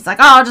waiting and he's like,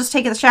 oh, I'll just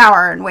take a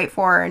shower and wait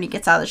for her. And he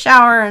gets out of the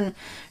shower and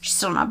she's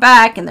still not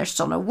back and there's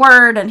still no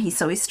word. And he's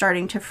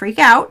starting to freak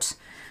out.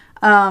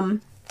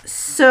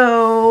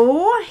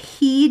 So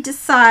he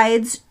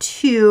decides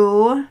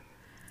to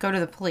go to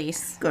the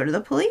police.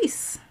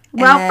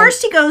 Well,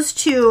 first he goes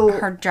to...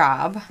 her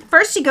job.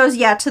 First he goes,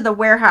 to the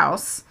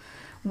warehouse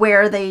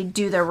where they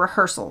do their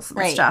rehearsals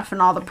and stuff.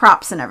 And all the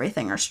props and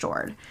everything are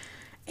stored.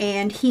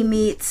 And he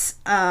meets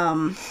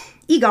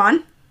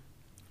Egon.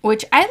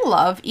 Which I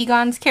love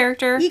Egon's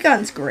character.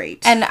 Egon's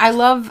great. And I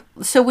love...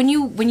 So when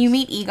you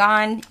meet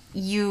Egon,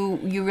 you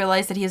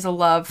realize that he has a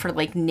love for,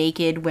 like,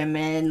 naked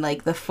women,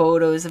 like, the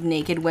photos of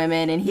naked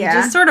women. And he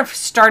just sort of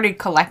started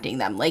collecting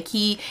them. Like,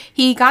 he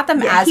got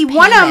them as he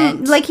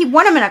payment. He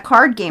won them in a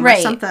card game or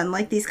something.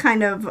 Like, these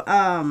kind of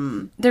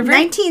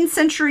 19th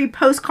century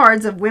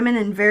postcards of women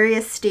in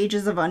various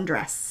stages of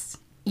undress.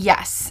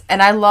 Yes,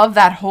 and I love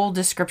that whole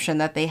description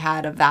that they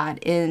had of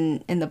that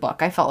in the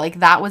book. I felt like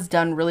that was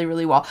done really,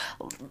 really well.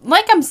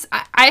 Like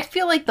I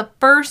feel like the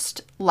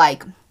first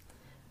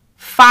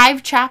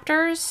 5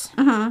 chapters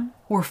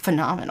were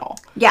phenomenal.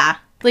 Yeah,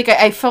 like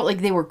I felt like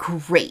they were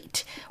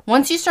great.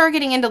 Once you start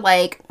getting into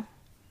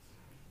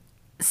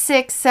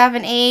 6,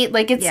 7, 8,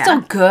 it's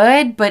still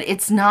good, but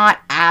it's not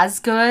as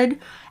good.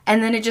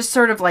 And then it just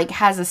sort of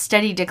has a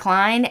steady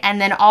decline.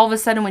 And then all of a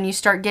sudden, when you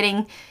start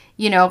getting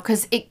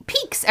because it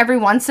peaks every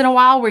once in a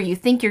while where you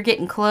think you're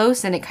getting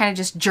close and it kind of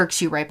just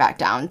jerks you right back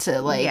down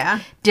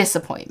to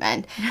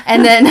disappointment.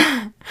 And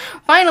then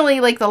finally,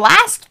 the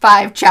last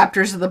 5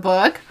 chapters of the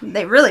book,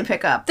 they really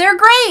pick up. They're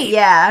great.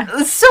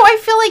 Yeah. So I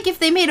feel like if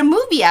they made a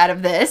movie out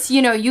of this,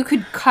 you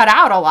could cut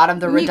out a lot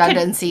of the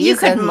redundancies. You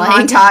could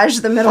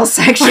montage the middle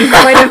section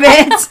quite a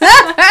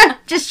bit.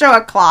 Just show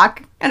a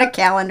clock. And a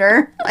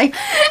calendar. And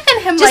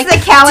him just the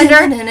calendar.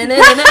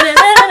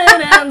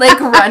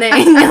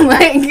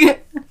 Running.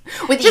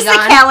 With just Egon.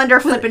 the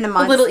calendar flipping to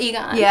months. Little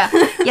Egon. Yeah.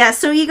 Yeah,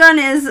 so Egon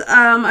is a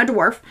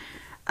dwarf.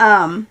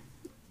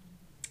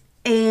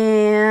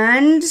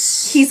 And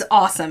he's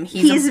awesome.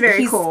 He's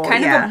very cool. He's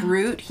kind of a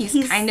brute.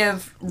 He's kind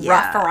of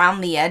rough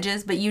around the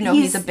edges, but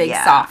he's a big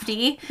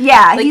softy.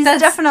 Yeah, he's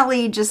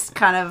definitely just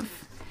kind of...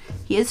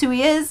 He is who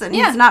he is, and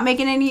he's not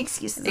making any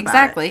excuses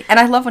exactly. about it. And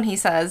I love when he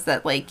says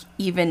that,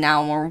 even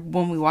now, or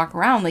when we walk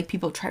around,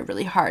 people try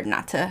really hard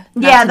not to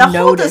the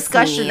whole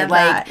discussion of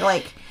that.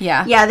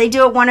 Yeah, they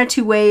do it one or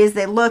two ways.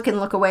 They look and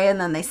look away, and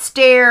then they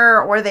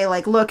stare, or they,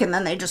 look, and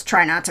then they just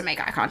try not to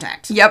make eye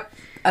contact. Yep.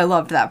 I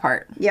loved that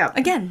part. Yep.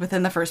 Again,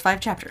 within the first 5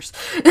 chapters.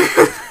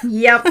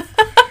 Yep.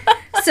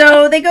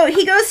 So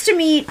he goes to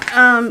meet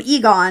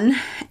Egon,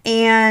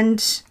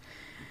 and...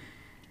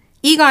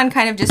 Egon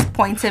kind of just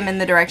points him in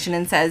the direction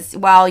and says,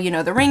 well,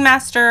 the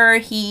ringmaster,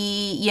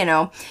 he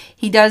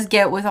does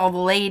get with all the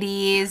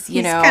ladies,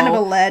 He's kind of a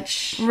lech.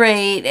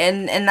 Right,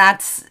 and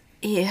that's,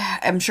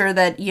 I'm sure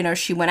that,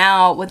 she went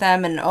out with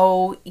them, and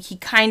he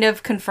kind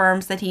of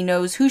confirms that he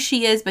knows who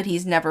she is, but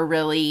he's never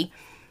really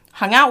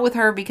hung out with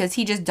her because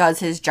he just does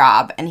his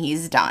job and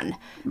he's done.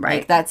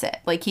 Right. That's it.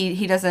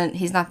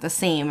 He's not the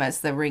same as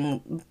the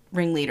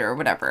ringleader or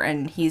whatever,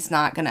 and he's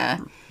not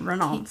gonna...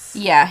 Reynolds.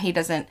 He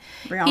doesn't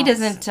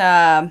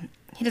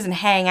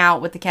hang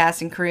out with the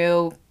cast and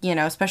crew,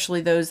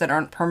 especially those that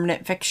aren't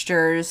permanent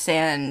fixtures,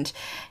 and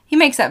he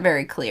makes that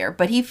very clear.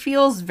 But he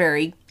feels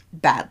very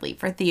badly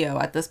for Theo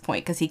at this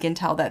point because he can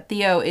tell that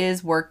Theo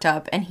is worked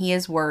up and he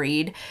is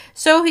worried.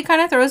 So he kind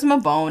of throws him a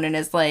bone and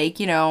is like,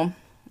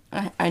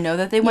 I know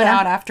that they went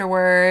out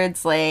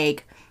afterwards,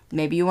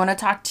 maybe you want to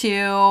talk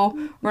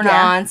to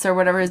Renance or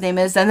whatever his name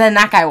is. And then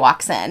that guy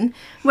walks in.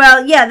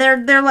 Well, yeah,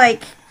 they're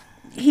like...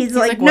 He's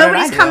like,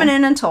 nobody's coming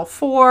in until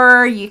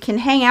 4. You can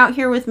hang out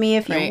here with me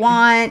if you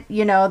want.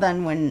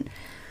 Then when... And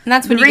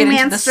that's when the you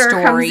get into the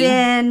story comes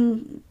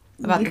in,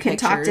 about you can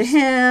talk to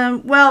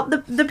him. Well,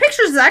 the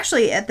pictures is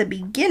actually at the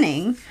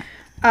beginning.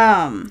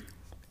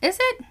 Is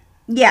it?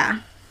 Yeah.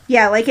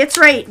 Yeah, like it's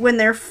right when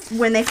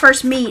they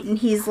first meet, and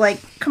he's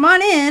like, "Come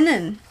on in,"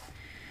 and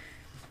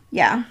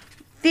yeah.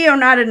 Theo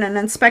nodded and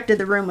inspected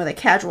the room with a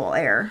casual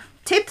air.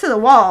 Taped to the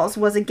walls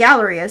was a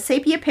gallery of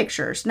sepia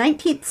pictures,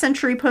 19th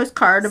century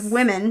postcard of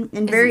women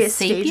in various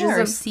stages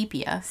or of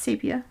sepia.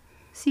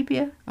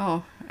 Sepia.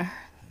 Oh,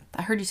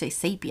 I heard you say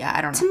sepia.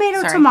 I don't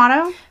know.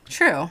 Tomato.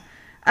 True.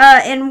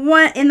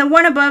 In the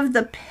one above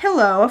the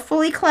pillow, a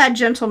fully clad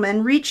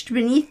gentleman reached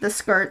beneath the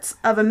skirts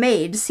of a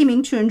maid,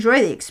 seeming to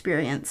enjoy the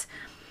experience.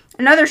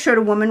 Another showed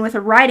a woman with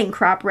a riding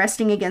crop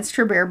resting against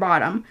her bare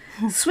bottom.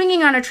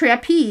 Swinging on a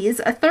trapeze,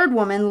 a third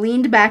woman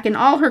leaned back in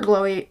all her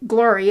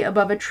glory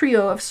above a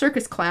trio of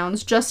circus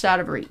clowns just out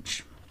of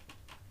reach.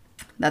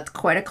 That's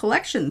quite a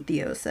collection,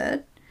 Theo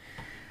said.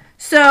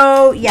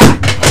 So,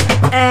 yeah.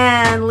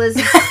 And Liz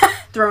is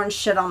throwing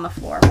shit on the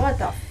floor. What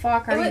the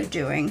fuck are you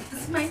doing?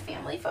 This is my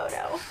family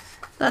photo.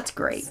 That's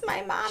great. This is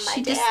my mom,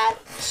 my dad.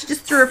 She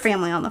just threw her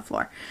family on the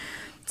floor.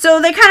 So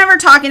they kind of are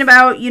talking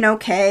about,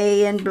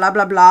 Kay and blah,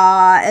 blah,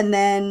 blah. And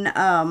then,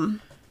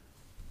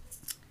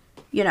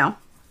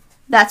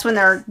 that's when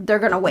they're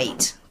going to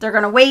wait. They're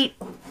going to wait.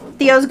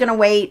 Theo's going to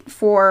wait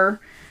for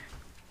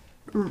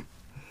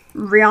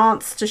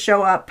Riance to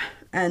show up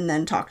and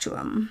then talk to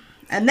him.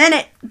 And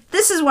then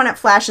this is when it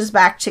flashes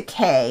back to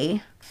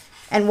Kay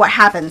and what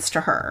happens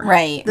to her.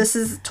 Right. This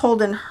is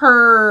told in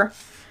her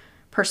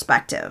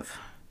perspective.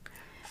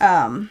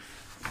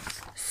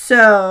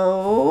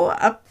 So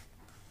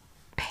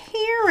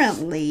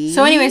apparently.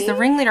 So anyways, the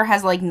ringleader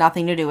has like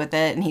nothing to do with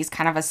it, and he's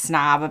kind of a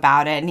snob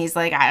about it, and he's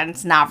like,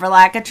 it's not for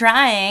lack of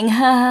trying.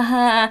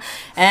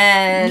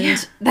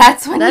 And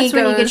that's when you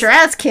get your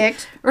ass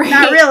kicked. Right.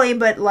 Not really,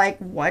 but like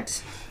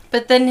what?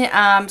 But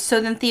then,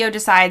 so then Theo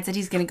decides that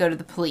he's going to go to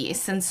the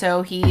police. And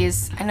so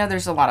I know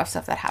there's a lot of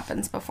stuff that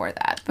happens before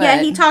that. But yeah,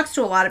 he talks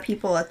to a lot of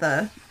people at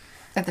the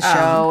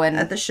show.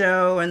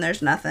 And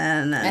there's nothing.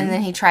 And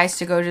then he tries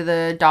to go to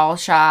the doll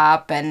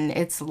shop, and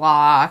it's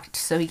locked,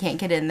 so he can't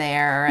get in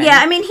there.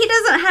 Yeah, I mean, he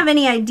doesn't have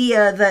any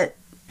idea that,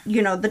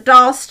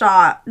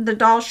 the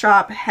doll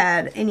shop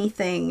had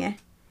anything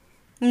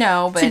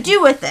to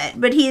do with it.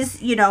 But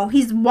he's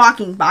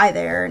walking by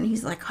there, and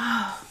he's like,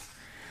 oh,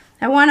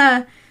 I want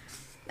to,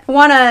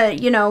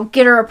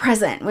 get her a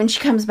present when she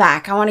comes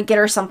back. I want to get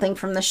her something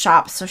from the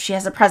shop so she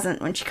has a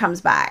present when she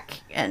comes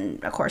back.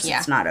 And, of course,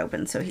 it's not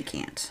open, so he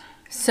can't.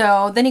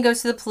 So then he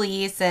goes to the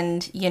police,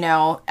 and,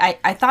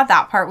 I thought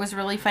that part was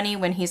really funny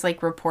when he's,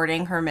 like,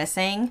 reporting her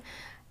missing.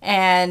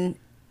 And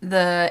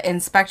the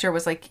inspector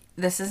was like,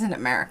 this isn't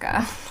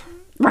America.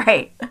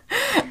 Right.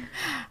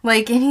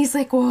 Like, and he's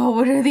like, well,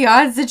 what are the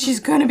odds that she's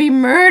going to be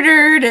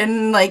murdered?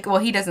 And, like, well,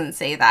 he doesn't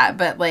say that,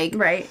 but, like,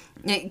 right.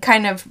 It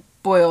kind of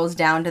boils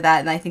down to that,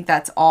 and I think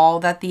that's all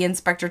that the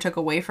inspector took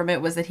away from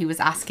it, was that he was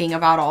asking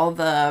about all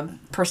the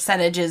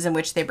percentages in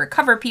which they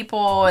recover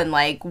people and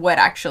like what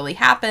actually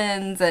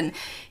happens. And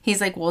he's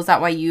like, well, is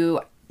that why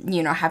you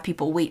have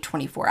people wait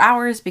 24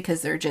 hours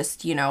because they're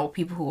just,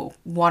 people who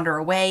wander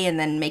away and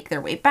then make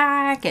their way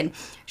back? And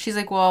she's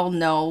like, well,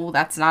 no,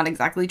 that's not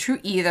exactly true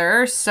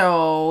either.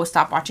 So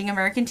stop watching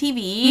American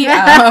TV.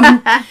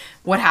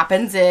 What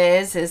happens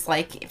is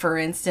like, for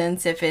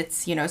instance, if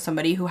it's,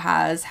 somebody who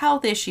has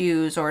health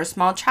issues or a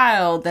small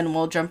child, then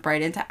we'll jump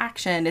right into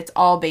action. It's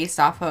all based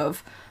off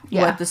of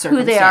what the circumstances,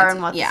 who they are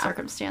and what the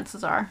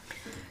circumstances are.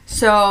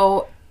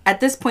 So at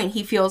this point,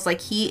 he feels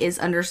like he is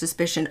under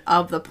suspicion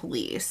of the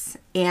police,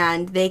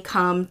 and they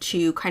come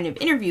to kind of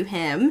interview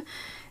him,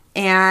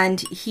 and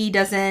he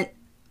doesn't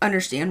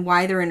understand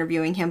why they're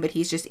interviewing him, but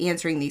he's just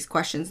answering these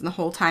questions, and the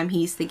whole time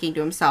he's thinking to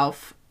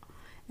himself,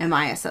 am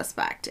I a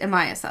suspect? Am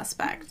I a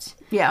suspect?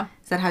 Yeah.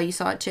 Is that how you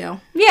saw it too?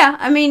 Yeah,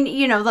 I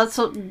mean, that's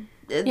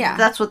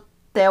what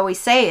they always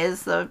say,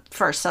 is the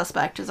first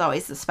suspect is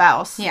always the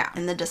spouse. Yeah.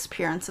 In the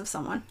disappearance of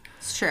someone.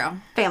 It's true.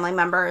 Family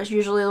member is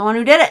usually the one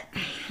who did it.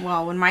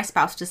 Well, when my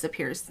spouse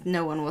disappears,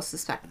 no one will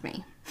suspect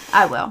me.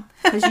 I will,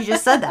 because you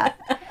just said that.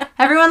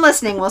 Everyone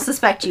listening will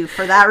suspect you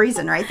for that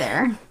reason right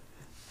there.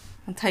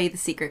 I'll tell you the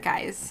secret,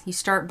 guys. You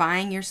start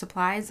buying your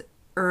supplies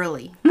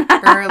early,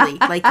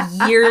 like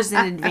years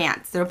in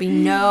advance. There'll be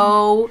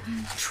no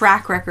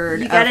track record.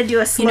 You got to do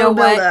a slow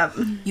build up.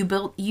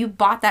 You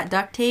bought that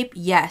duct tape?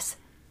 Yes.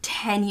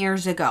 10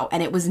 years ago,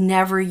 and it was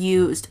never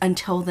used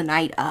until the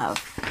night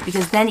of,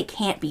 because then it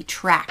can't be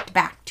tracked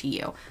back to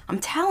you. I'm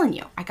telling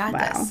you, I got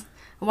this.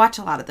 I watch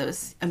a lot of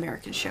those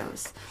American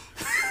shows.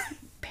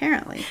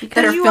 Apparently, because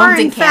that are you filmed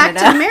are in Canada.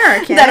 Fact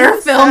American. That are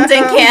filmed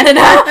in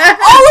Canada.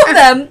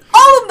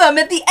 All of them.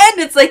 At the end,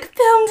 it's like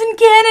filmed in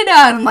Canada,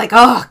 and I'm like,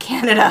 oh,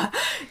 Canada,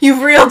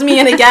 you've reeled me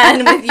in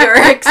again with your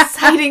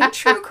exciting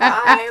true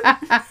crime.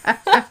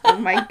 Oh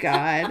my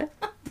god.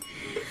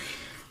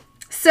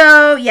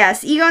 So,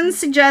 yes, Egon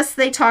suggests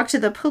they talk to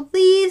the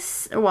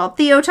police. Well,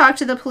 Theo talked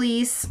to the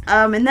police.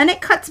 And then it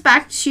cuts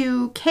back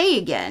to Kay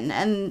again.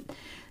 And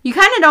you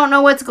kind of don't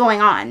know what's going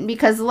on.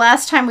 Because the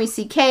last time we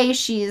see Kay,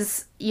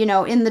 she's,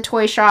 in the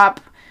toy shop.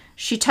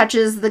 She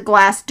touches the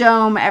glass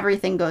dome.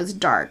 Everything goes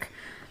dark.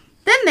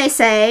 Then they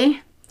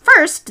say,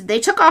 first, they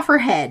took off her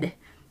head.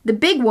 The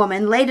big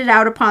woman laid it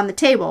out upon the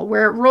table,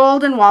 where it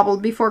rolled and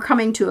wobbled before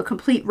coming to a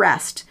complete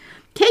rest.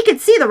 Kay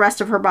could see the rest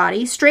of her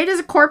body, straight as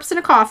a corpse in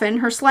a coffin,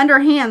 her slender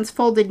hands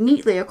folded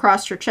neatly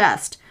across her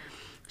chest.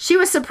 She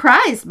was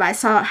surprised by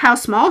how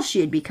small she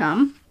had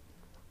become.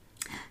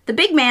 The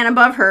big man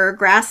above her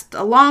grasped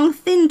a long,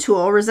 thin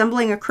tool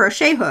resembling a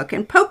crochet hook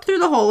and poked through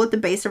the hole at the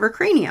base of her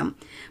cranium.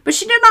 But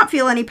she did not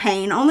feel any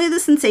pain, only the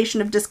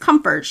sensation of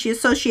discomfort she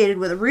associated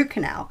with a root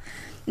canal.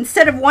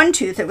 Instead of one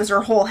tooth, it was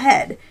her whole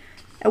head.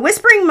 A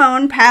whispering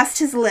moan passed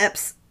his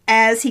lips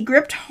as he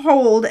gripped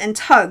hold and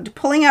tugged,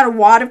 pulling out a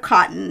wad of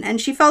cotton, and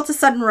she felt a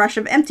sudden rush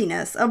of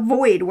emptiness, a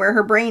void where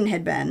her brain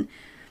had been.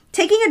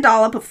 Taking a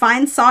dollop of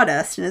fine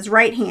sawdust in his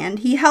right hand,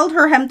 he held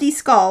her empty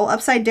skull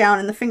upside down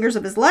in the fingers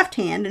of his left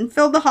hand and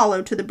filled the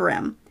hollow to the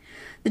brim.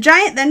 The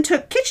giant then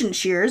took kitchen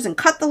shears and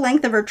cut the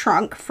length of her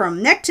trunk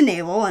from neck to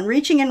navel, and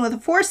reaching in with a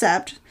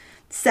forceps,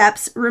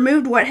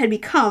 removed what had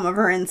become of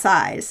her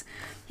insides.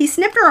 He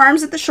snipped her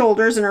arms at the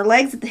shoulders and her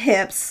legs at the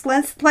hips,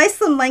 sliced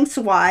them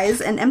lengthwise,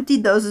 and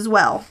emptied those as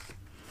well.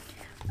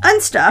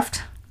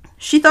 Unstuffed,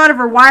 she thought of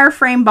her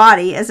wire-frame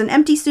body as an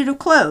empty suit of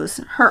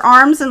clothes, her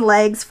arms and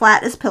legs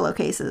flat as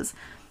pillowcases.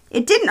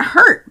 It didn't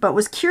hurt, but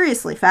was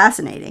curiously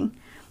fascinating.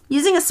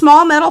 Using a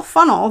small metal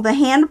funnel, the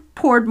hand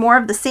poured more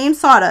of the same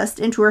sawdust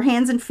into her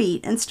hands and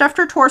feet and stuffed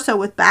her torso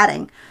with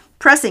batting,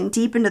 pressing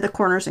deep into the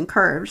corners and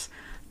curves.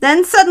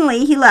 Then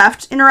suddenly he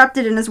left,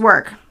 interrupted in his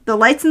work. The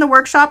lights in the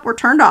workshop were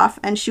turned off,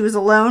 and she was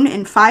alone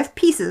in 5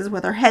 pieces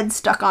with her head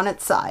stuck on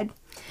its side.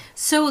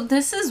 So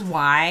this is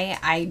why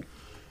I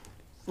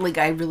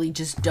really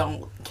just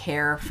don't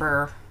care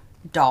for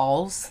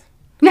dolls.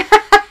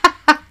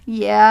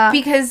 Yeah.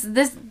 Because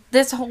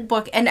this whole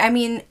book, and I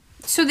mean,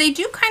 so they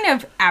do kind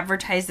of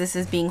advertise this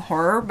as being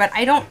horror, but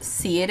I don't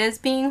see it as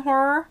being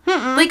horror.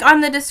 Mm-mm. Like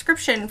on the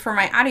description for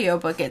my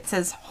audiobook, it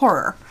says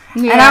horror.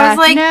 Yeah, and I was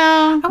like,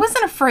 no. I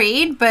wasn't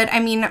afraid, but I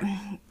mean,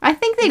 I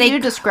think they do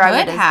describe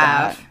it as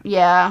that.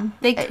 Yeah.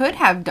 They could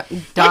have done.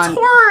 It's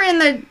horror in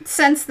the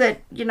sense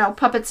that, you know,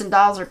 puppets and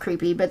dolls are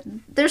creepy, but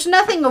there's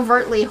nothing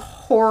overtly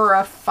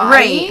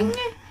horrifying. Right.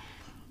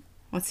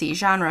 Let's see,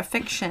 genre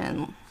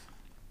fiction.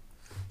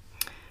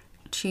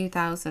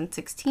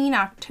 2016,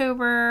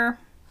 October.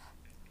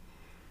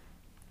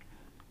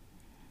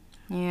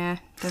 Yeah,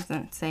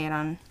 doesn't say it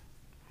on.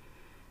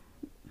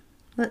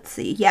 Let's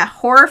see. Yeah,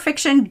 horror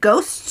fiction,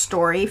 ghost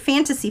story,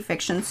 fantasy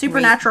fiction,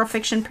 supernatural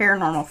fiction,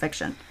 paranormal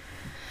fiction.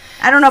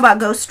 I don't know about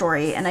ghost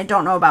story, and I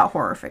don't know about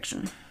horror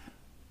fiction.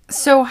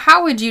 So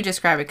how would you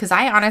describe it? Because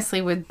I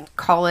honestly would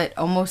call it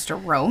almost a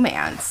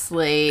romance.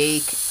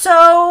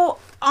 So,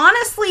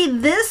 honestly,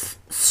 this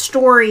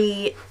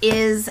story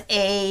is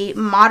a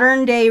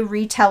modern-day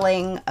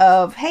retelling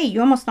of... Hey,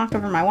 you almost knocked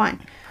over my wine.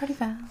 Pretty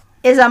bad.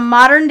 Is a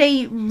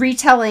modern-day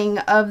retelling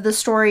of the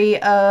story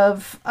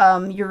of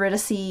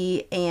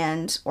Eurydice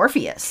and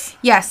Orpheus.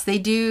 Yes, they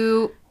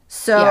do.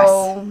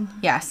 So...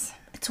 Yes.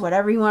 It's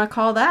whatever you want to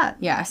call that.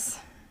 Yes.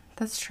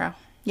 That's true.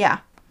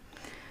 Yeah.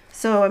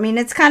 So, I mean,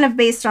 it's kind of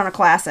based on a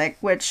classic,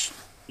 which,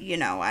 you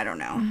know, I don't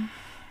know.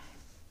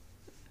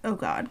 Oh,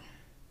 God.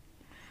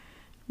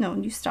 No,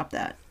 you stop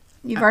that.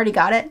 You've already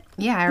got it?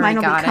 Yeah, I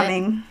already got it. Mine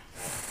will be coming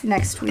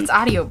next week. It's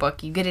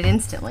audiobook. You get it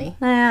instantly.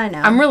 I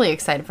know. I'm really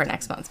excited for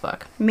next month's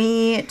book.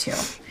 Me too.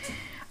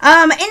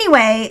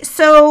 Anyway,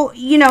 so,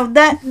 you know,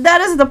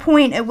 that is the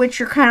point at which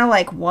you're kind of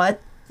like,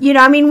 what? You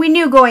know, I mean, we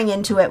knew going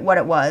into it what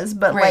it was,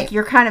 but, like,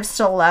 you're kind of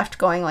still left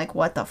going, like,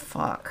 what the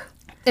fuck?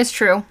 It's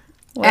true.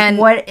 Like, and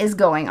what is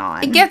going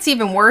on? It gets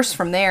even worse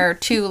from there,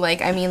 too.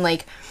 Like, I mean,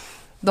 like,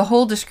 the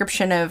whole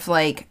description of,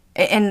 like,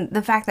 and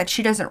the fact that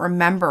she doesn't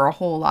remember a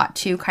whole lot,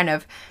 too, kind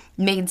of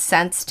made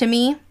sense to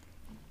me.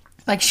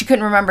 Like, she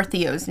couldn't remember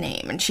Theo's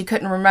name, and she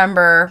couldn't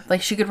remember,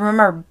 like, she could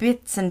remember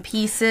bits and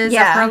pieces of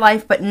her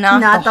life, but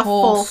not the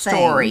whole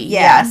story.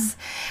 Yeah. Yes.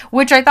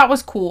 Which I thought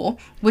was cool,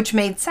 which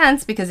made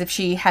sense, because if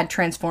she had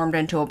transformed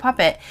into a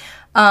puppet.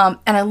 And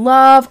I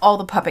love all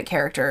the puppet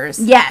characters.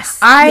 Yes.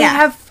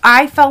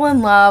 I fell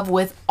in love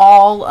with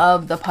all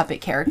of the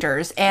puppet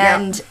characters,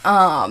 and,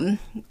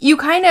 you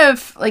kind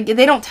of, like,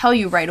 they don't tell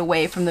you right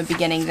away from the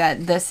beginning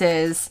that this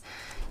is...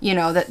 You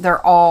know, that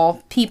they're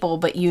all people,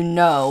 but you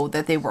know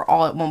that they were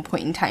all at one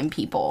point in time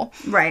people.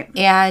 Right.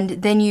 And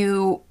then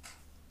you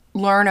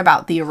learn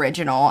about the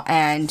original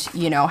and,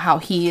 you know, how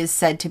he is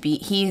said to be,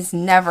 he's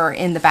never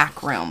in the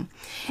back room.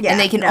 Yeah, and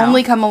they can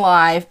only come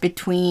alive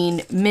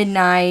between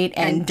midnight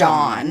and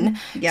dawn.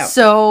 Yep.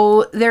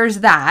 So there's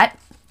that.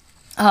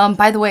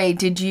 By the way,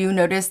 did you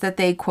notice that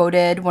they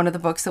quoted one of the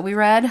books that we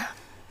read?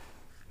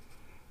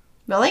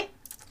 Really?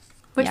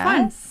 Which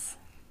one?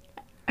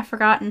 I've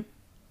forgotten.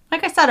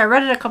 Like I said, I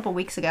read it a couple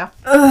weeks ago.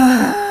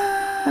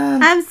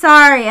 I'm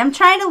sorry. I'm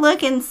trying to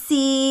look and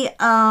see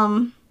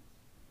how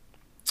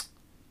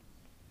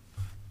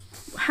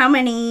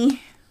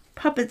many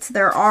puppets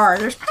there are.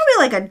 There's probably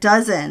like a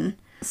dozen.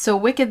 So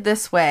Wicked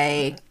This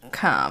Way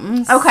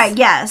Comes. Okay,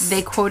 yes.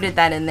 They quoted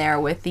that in there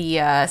with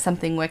the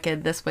something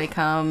wicked this way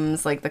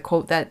comes, like the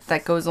quote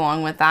that goes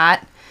along with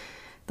that.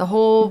 The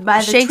whole By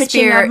the Shakespeare,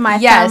 twitching of my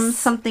thumb,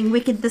 something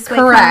wicked this way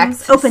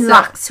comes. Open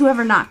locks,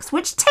 whoever knocks.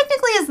 Which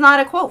technically is not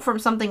a quote from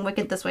Something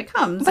Wicked This Way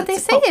Comes. But they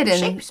say it in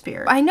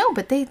Shakespeare. I know,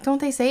 but don't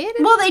they say it?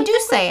 Well, they do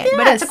say it,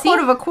 but it's a quote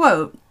of a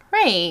quote.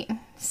 Right.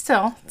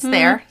 Still, it's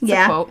there. It's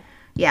a quote.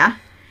 Yeah.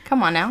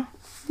 Come on now.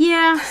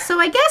 Yeah. So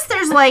I guess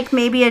there's like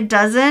maybe a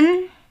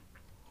dozen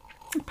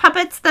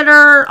puppets that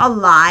are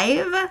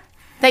alive.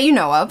 That you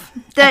know of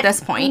at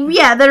this point.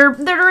 Yeah, that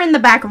are in the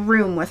back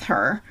room with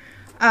her.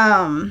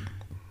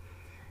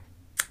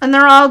 And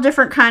they're all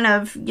different kind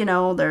of,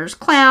 there's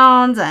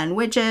clowns and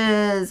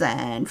witches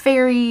and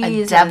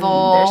fairies. A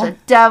devil. And there's a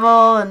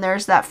devil, and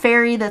there's that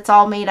fairy that's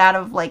all made out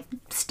of, like,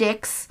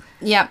 sticks.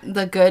 Yep,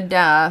 the good,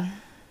 the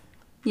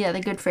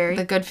good fairy.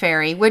 The good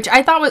fairy, which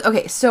I thought was,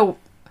 okay, so,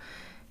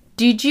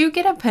 did you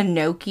get a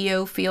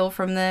Pinocchio feel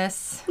from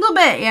this? A little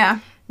bit, yeah.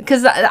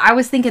 Because I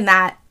was thinking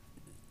that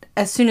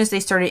as soon as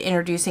they started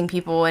introducing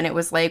people, and it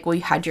was like, well,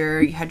 you had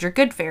your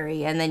good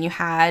fairy, and then you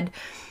had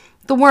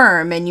the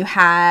worm, and you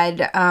had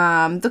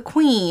the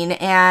queen,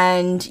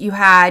 and you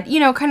had,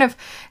 kind of,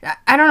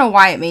 I don't know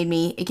why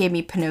it gave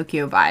me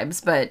Pinocchio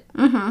vibes, but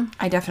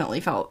I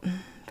definitely felt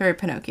very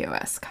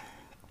Pinocchio-esque.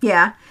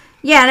 Yeah.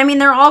 Yeah, and I mean,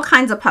 there are all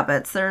kinds of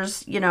puppets.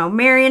 There's,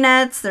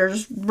 marionettes,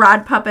 there's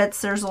rod puppets,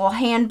 there's little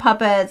hand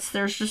puppets,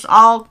 there's just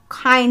all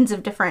kinds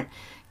of different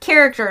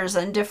characters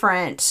and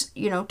different,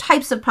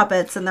 types of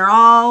puppets, and they're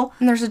all...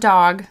 And there's a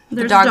dog.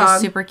 The dog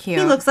is super cute.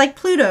 He looks like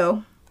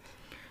Pluto.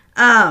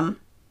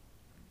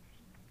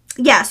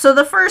 Yeah, so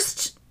the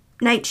first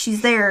night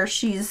she's there,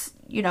 she's,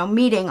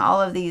 meeting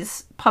all of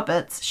these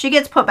puppets. She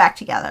gets put back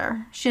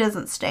together. She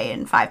doesn't stay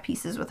in 5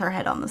 pieces with her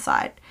head on the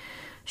side.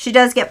 She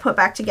does get put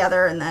back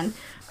together, and then,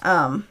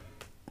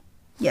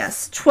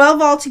 yes,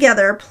 12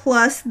 altogether,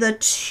 plus the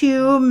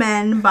 2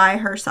 men by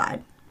her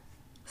side.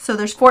 So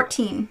there's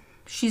 14.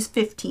 She's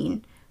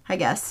 15, I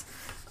guess,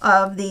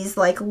 of these,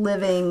 like,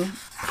 living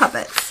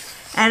puppets.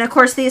 And, of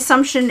course, the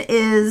assumption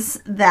is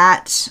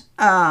that,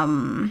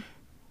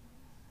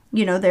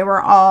 they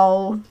were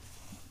all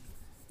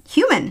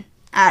human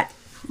at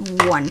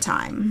one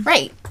time.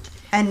 Right.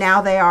 And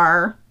now they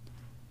are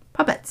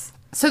puppets.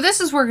 So this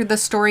is where the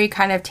story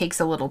kind of takes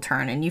a little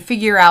turn, and you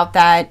figure out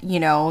that,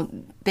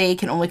 they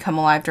can only come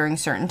alive during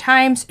certain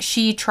times.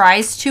 She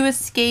tries to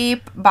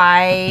escape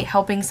by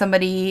helping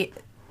somebody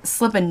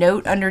slip a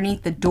note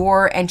underneath the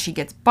door, and she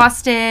gets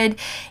busted.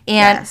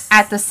 And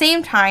at the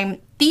same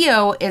time,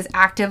 Theo is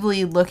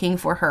actively looking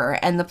for her,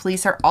 and the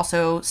police are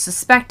also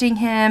suspecting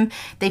him.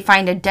 They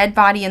find a dead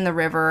body in the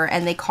river,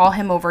 and they call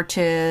him over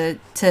to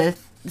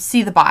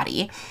see the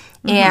body.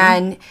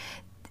 And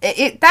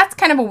that's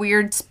kind of a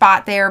weird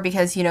spot there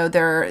because,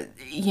 they're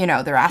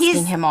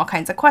asking him all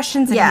kinds of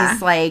questions, and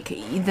he's like,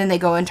 then they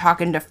go and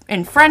talk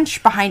in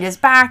French behind his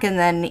back, and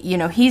then,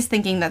 he's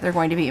thinking that they're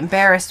going to be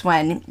embarrassed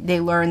when they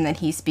learn that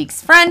he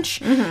speaks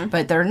French,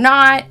 but they're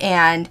not.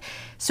 And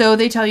so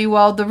they tell you,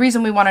 well, the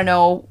reason we want to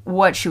know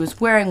what she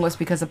was wearing was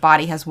because the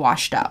body has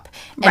washed up.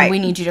 And we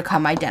need you to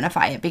come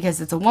identify it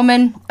because it's a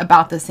woman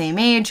about the same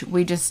age.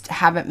 We just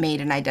haven't made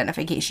an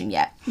identification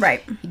yet.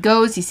 Right. He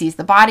goes, he sees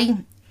the body.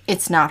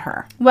 It's not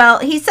her. Well,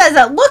 he says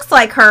it looks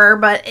like her,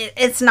 but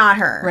it's not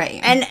her. Right.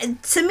 And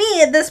to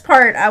me, at this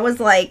part, I was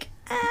like,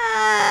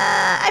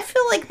 I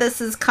feel like this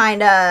is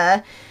kind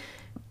of...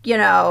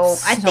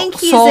 I think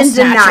he's in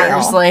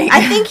denial.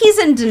 I think he's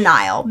in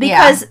denial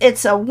because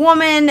it's a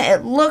woman.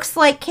 It looks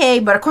like Kay,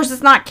 but of course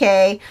it's not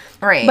Kay.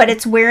 Right. But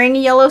it's wearing a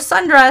yellow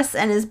sundress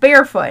and is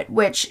barefoot,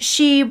 which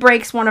she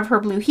breaks one of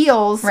her blue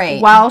heels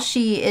while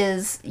she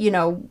is,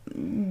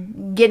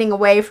 getting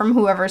away from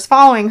whoever's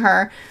following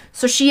her.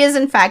 So she is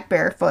in fact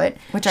barefoot.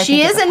 Which I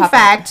she think is in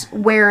fact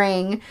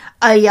wearing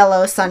a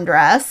yellow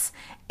sundress,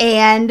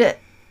 and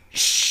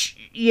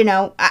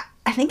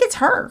I think it's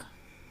her.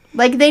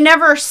 Like, they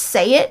never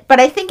say it, but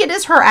I think it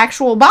is her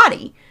actual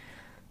body.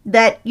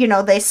 That,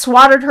 they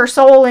swatted her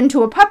soul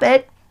into a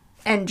puppet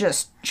and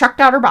just chucked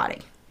out her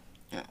body.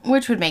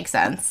 Which would make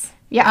sense.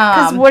 Yeah,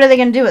 because what are they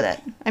going to do with it?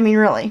 I mean,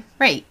 really.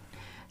 Right.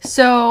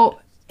 So,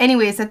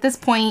 anyways, at this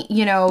point,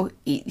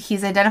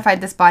 he's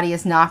identified this body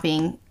as not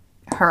being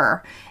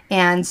her.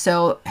 And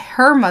so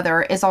her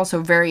mother is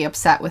also very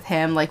upset with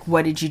him. Like,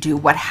 what did you do?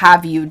 What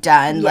have you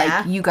done? Yeah.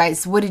 Like, you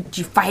guys, what did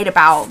you fight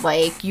about?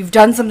 Like, you've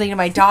done something to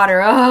my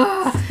daughter.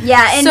 Ugh.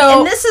 Yeah,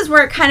 and this is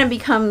where it kind of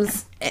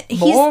becomes...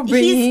 He's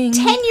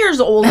 10 years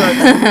older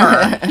than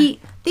her.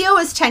 Theo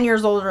is 10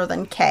 years older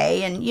than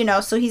Kay. And,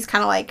 so he's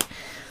kind of like...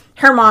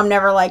 Her mom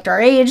never liked our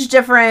age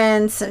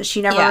difference, and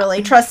she never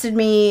really trusted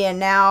me. And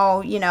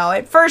now,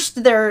 at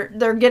first they're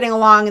getting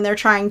along and they're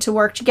trying to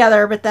work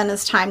together, but then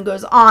as time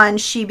goes on,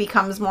 she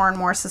becomes more and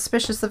more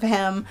suspicious of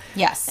him.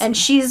 Yes. And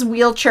she's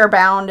wheelchair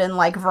bound in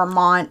like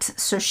Vermont,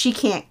 so she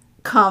can't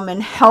come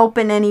and help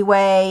in any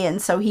way,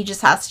 and so he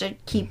just has to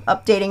keep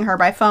updating her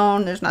by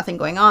phone. There's nothing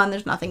going on.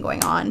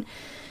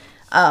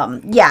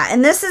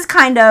 And this is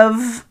kind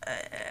of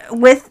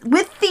with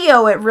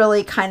Theo, it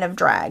really kind of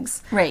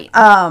drags. Right.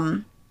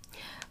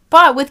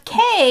 But with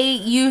Kay,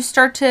 you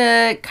start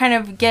to kind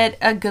of get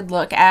a good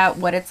look at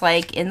what it's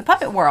like in the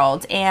puppet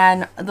world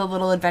and the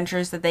little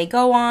adventures that they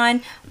go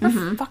on.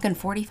 We're fucking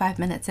 45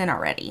 minutes in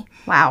already.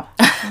 Wow.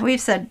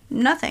 We've said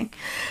nothing.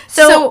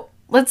 So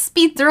let's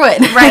speed through it.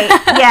 Right.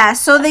 Yeah.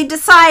 So they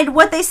decide,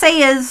 what they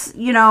say is,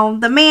 you know,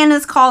 the man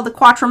is called the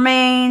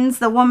Quatremains.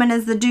 The woman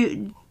is the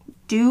do.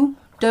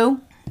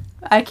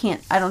 I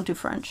don't do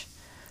French.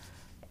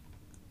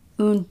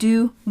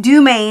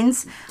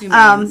 Dumains.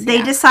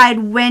 They decide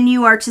when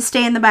you are to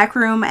stay in the back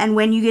room and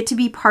when you get to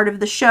be part of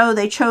the show.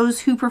 They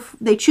choose who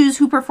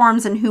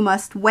performs and who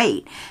must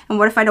wait. And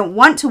what if I don't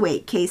want to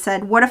wait? Kay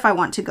said. What if I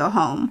want to go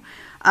home?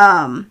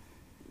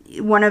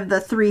 One of the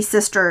three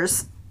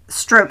sisters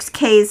strokes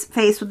Kay's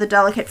face with a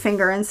delicate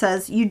finger and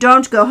says, "You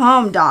don't go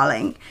home,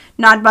 darling.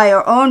 Not by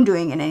your own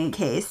doing in any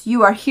case.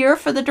 You are here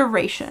for the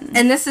duration."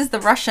 And this is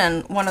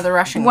one of the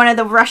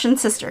Russian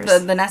sisters.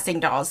 The nesting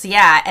dolls.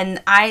 Yeah.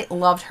 And I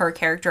loved her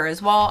character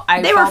as well.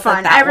 They were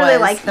fun. I really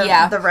liked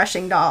the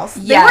Russian dolls.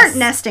 Yes. They weren't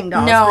nesting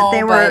dolls, but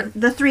they were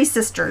the three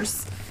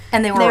sisters.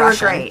 And they were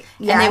great.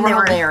 Yeah, and they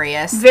were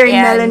hilarious. Very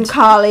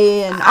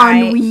melancholy and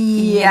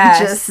ennui and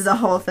just the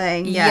whole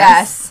thing.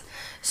 Yes.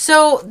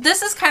 So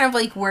this is kind of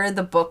like where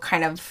the book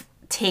kind of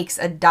takes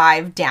a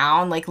dive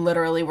down. Like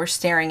literally we're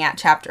staring at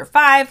chapter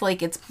 5.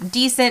 Like it's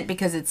decent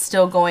because it's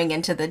still going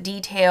into the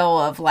detail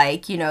of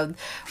like, you know,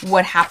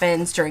 what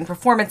happens during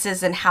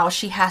performances and how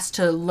she has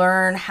to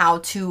learn how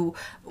to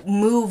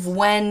move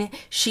when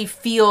she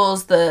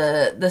feels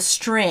the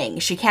string.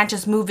 She can't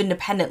just move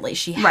independently.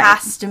 She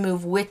has to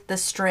move with the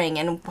string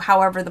and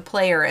however the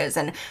player is.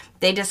 And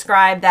they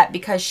describe that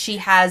because she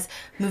has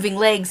moving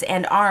legs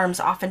and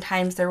arms,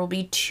 oftentimes there will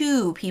be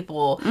two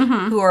people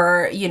who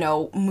are, you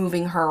know,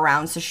 moving her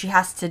around. So she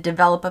has to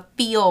develop a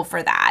feel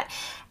for that.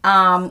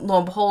 Lo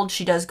and behold,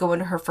 she does go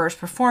into her first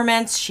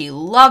performance. She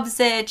loves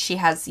it. She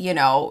has, you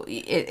know,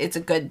 it's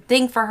a good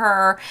thing for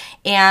her.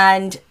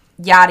 And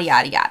yada,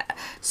 yada, yada.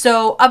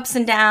 So ups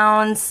and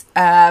downs.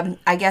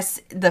 I guess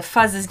the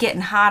fuzz is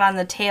getting hot on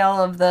the tail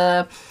of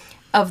the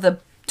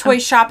toy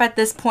shop at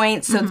this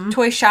point. So the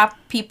toy shop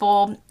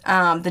people,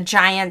 the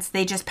giants,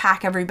 they just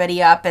pack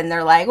everybody up and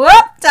they're like,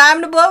 whoop,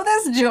 time to blow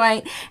this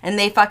joint. And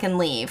they fucking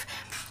leave.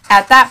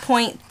 At that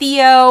point,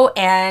 Theo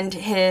and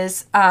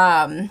his,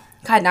 God,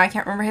 now I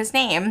can't remember his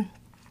name.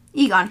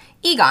 Egon,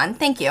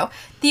 thank you.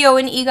 Theo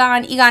and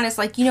Egon is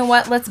like, you know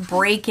what, let's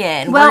break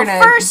in. Well,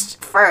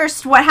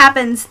 first, what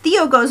happens,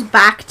 Theo goes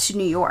back to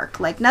New York.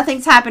 Like,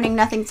 nothing's happening.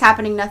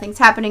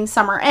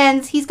 Summer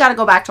ends. He's got to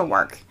go back to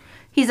work.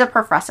 He's a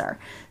professor.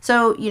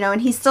 So, you know,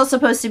 and he's still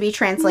supposed to be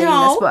translating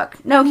this book.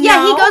 He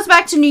goes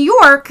back to New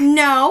York.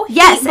 No.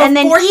 Yes, and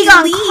then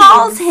Egon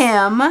calls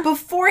him.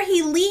 Before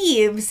he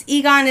leaves,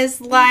 Egon is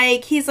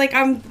like, he's like,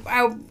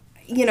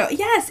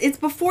 yes, it's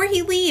before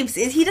he leaves.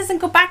 He doesn't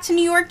go back to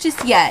New York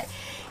just yet.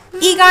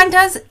 Egon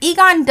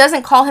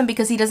doesn't call him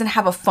because he doesn't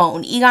have a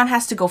phone. Egon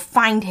has to go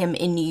find him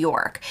in New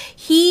York.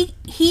 He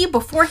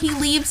before he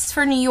leaves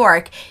for New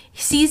York,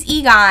 sees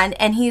Egon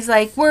and he's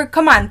like, we're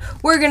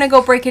gonna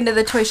go break into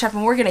the toy shop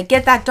and we're gonna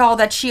get that doll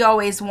that she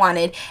always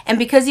wanted. And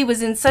because he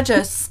was in such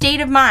a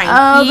state of mind,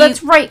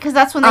 that's right, because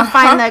that's when they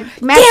find the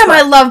matchbook. Damn,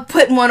 I love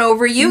putting one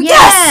over you.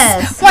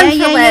 Yes, one for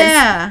Liz.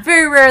 Yeah.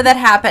 Very rare that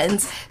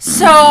happens.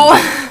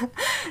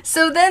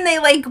 So then they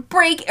like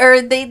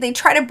they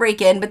try to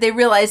break in, but they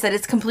realize that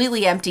it's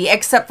completely empty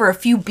except for a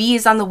few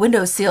bees on the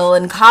windowsill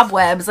and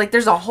cobwebs. Like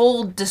there's a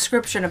whole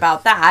description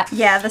about that.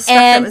 Yeah, the stuff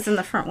that was in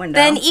the front window.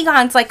 Then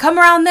Egon's like, come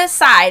around this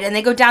side, and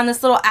they go down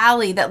this little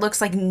alley that looks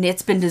like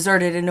it's been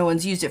deserted and no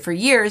one's used it for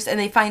years, and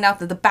they find out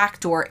that the back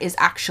door is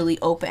actually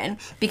open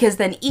because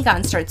then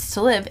Egon starts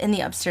to live in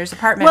the upstairs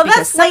apartment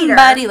because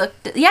somebody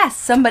left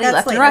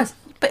the rest.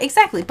 But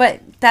exactly, but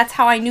that's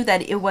how I knew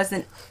that it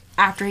wasn't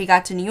after he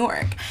got to New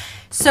York.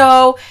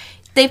 So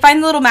they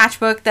find the little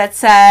matchbook that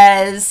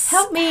says,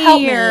 help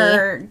me.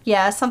 Or,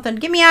 yeah, something,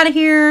 get me out of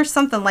here,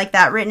 something like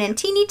that, written in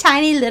teeny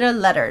tiny little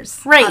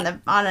letters. Right.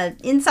 On a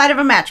inside of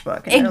a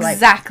matchbook. And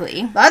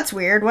exactly. Like, that's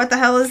weird. What the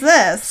hell is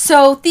this?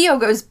 So Theo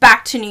goes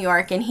back to New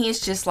York and he's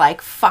just like,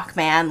 fuck,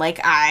 man.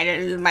 Like,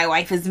 my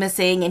wife is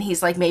missing. And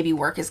he's like, maybe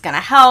work is going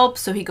to help.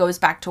 So he goes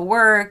back to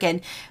work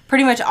and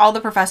pretty much all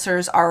the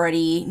professors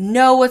already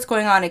know what's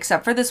going on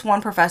except for this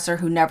one professor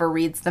who never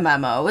reads the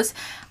memos.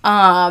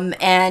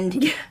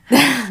 And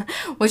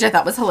which I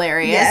thought was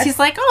hilarious. Yes. He's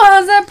like, oh,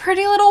 how's that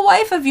pretty little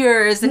wife of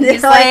yours? And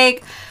he's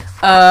like,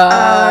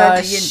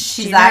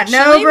 she's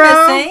actually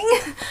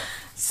missing.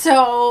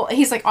 So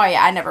he's like, oh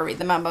yeah, I never read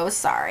the memos.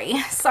 Sorry.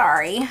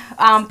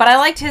 But I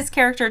liked his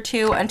character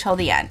too until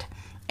the end.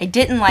 I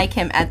didn't like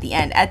him at the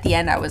end. At the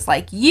end, I was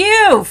like,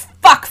 you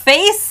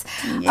fuckface.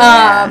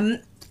 Yeah.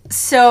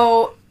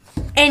 So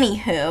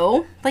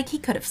anywho, like he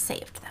could have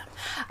saved them.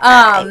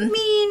 I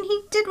mean,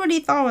 he did what he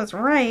thought was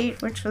right,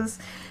 which was...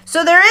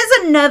 So there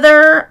is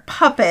another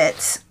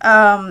puppet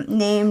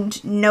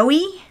named Noe.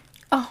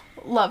 Oh,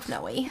 love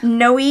Noe.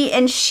 Noe,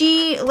 and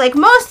she, like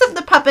most of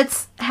the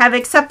puppets, have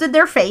accepted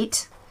their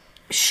fate.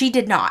 She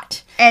did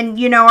not. And,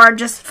 you know, are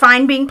just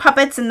fine being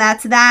puppets, and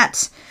that's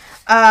that.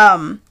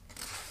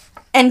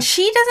 And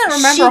she doesn't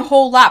remember a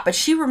whole lot, but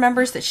she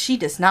remembers that she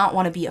does not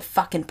want to be a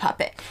fucking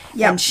puppet.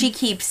 Yep. And she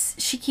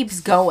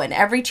keeps going.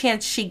 Every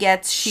chance she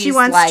gets, she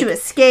wants to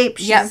escape.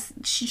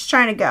 She's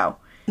trying to go.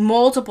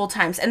 Multiple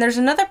times. And there's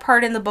another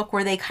part in the book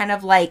where they kind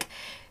of like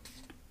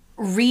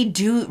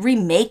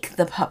remake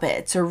the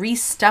puppets or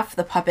restuff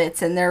the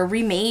puppets, and they're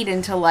remade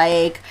into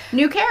like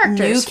new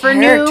characters for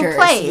new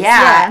plays.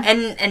 Yeah.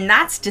 And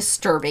that's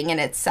disturbing in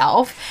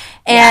itself.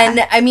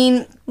 And I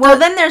mean, well,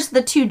 then there's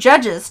the two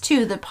judges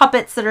too, the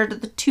puppets that are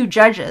the two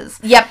judges.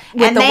 Yep,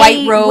 with the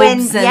white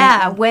robes.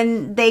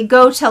 When they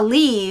go to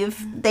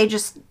leave, they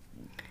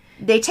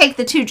take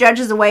the two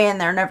judges away and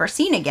they're never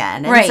seen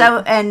again. And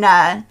so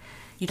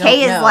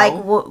Kay is like,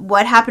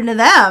 what happened to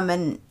them?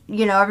 And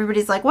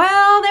everybody's like,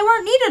 well, they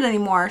weren't needed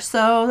anymore,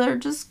 so they're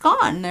just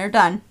gone. They're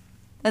done.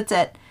 That's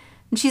it.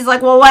 And she's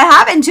like, well, what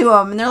happened to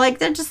them? And they're like,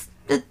 they're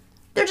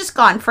just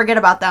gone. Forget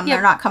about them. Yep.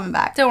 They're not coming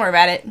back. Don't worry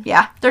about it.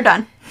 Yeah, they're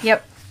done.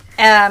 Yep.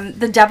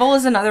 The devil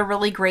is another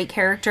really great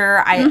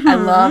character. I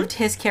loved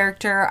his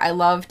character. I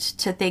loved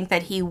to think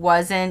that he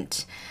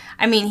wasn't...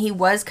 I mean, he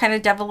was kind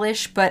of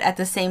devilish, but at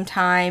the same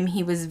time,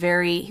 he was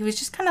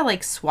just kind of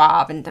like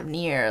suave and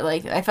demure.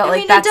 Like, I felt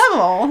like that's... a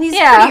devil. He's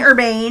pretty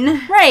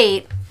urbane.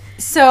 Right.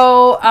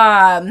 So,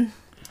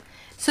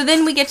 so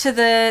then we get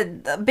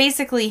to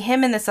basically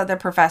him and this other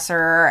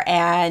professor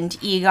and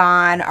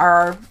Egon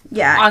are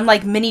on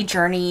like mini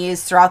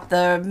journeys throughout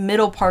the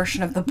middle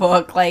portion of the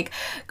book, like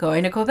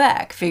going to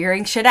Quebec,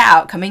 figuring shit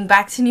out, coming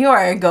back to New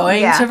York,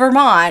 going to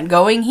Vermont,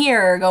 going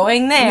here,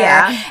 going there.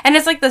 Yeah. And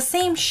it's like the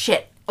same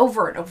shit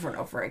over and over and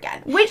over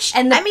again.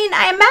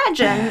 I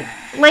imagine,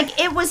 like,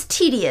 it was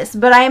tedious,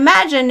 but I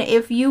imagine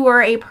if you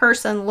were a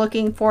person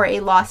looking for a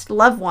lost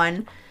loved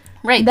one,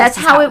 right, that's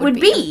how it would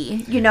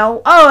be.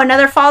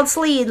 Another false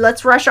lead.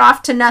 Let's rush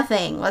off to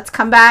nothing. Let's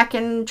come back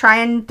and try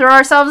and throw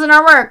ourselves in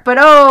our work. But,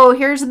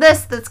 here's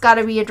this that's got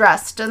to be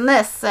addressed and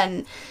this.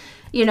 And,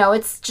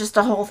 it's just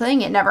a whole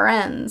thing. It never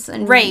ends.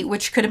 And right,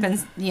 which could have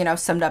been,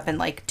 summed up in,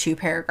 like, 2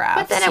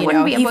 paragraphs. But then it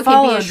wouldn't be a book.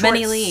 It'd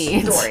be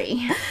a short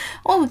story.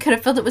 Well, we could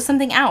have filled it with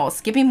something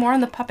else. Give me more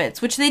on the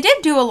puppets, which they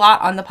did do a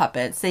lot on the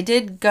puppets. They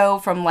did go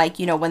from, like,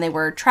 when they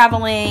were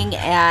traveling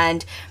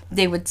and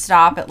they would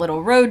stop at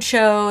little road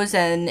shows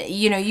and,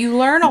 you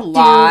learn a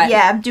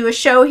lot. Do a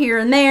show here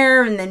and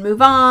there and then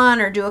move on,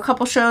 or do a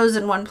couple shows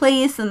in one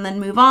place and then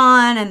move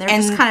on, and they're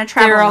just kind of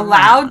traveling They're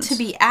allowed around. To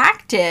be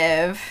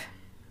active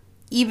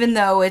even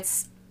though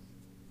it's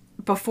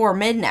before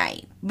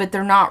midnight, but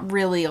they're not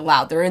really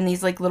allowed. They're in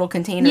these like little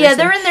containers. Yeah,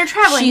 they're in their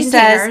traveling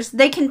containers.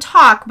 They can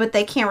talk, but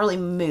they can't really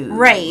move.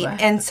 Right.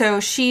 And so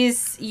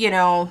she's,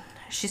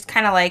 she's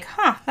kind of like,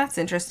 that's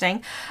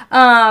interesting.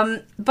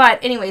 But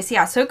anyways,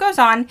 so it goes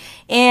on.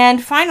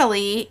 And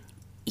finally,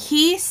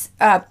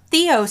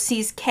 Theo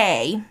sees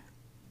Kay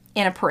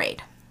in a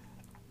parade.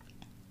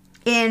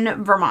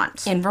 In Vermont.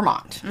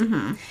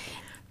 Mm-hmm.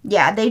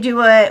 Yeah, they do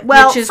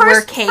which is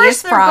where Kay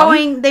is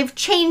from. They've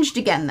changed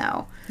again,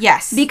 though.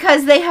 Yes.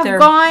 Because they have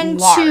gone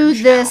to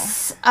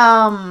this,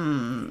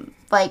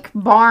 like,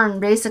 barn,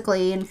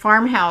 basically, in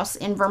farmhouse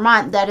in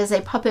Vermont that is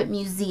a puppet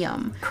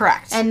museum.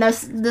 Correct. And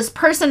this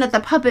person at the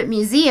puppet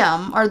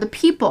museum, or the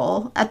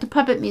people at the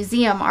puppet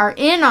museum, are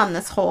in on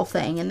this whole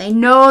thing, and they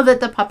know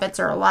that the puppets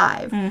are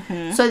alive.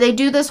 Mm-hmm. So they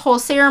do this whole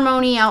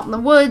ceremony out in the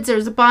woods.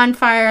 There's a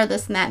bonfire,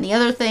 this and that and the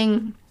other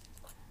thing.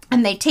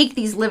 And they take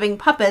these living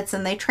puppets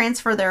and they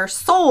transfer their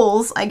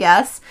souls, I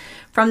guess,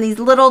 from these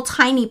little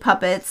tiny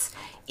puppets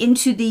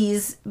into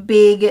these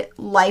big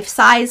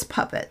life-size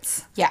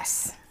puppets.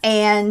 Yes.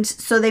 And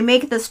so they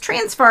make this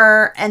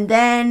transfer, and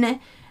then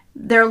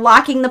they're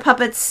locking the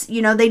puppets.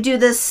 They do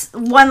this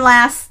one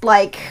last,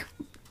 like...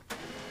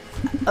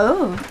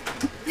 Oh,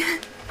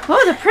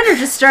 the printer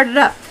just started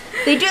up.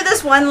 They do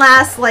this one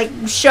last, like,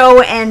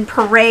 show and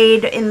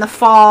parade in the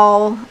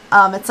fall.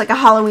 It's like a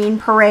Halloween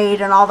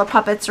parade, and all the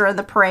puppets are in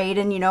the parade.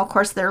 And, of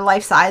course, they're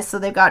life-size, so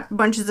they've got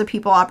bunches of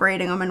people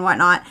operating them and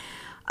whatnot.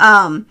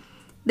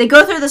 They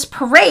go through this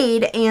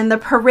parade, and the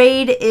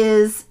parade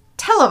is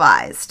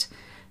televised.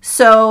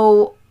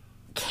 So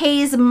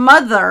Kay's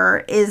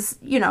mother is,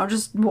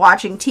 just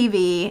watching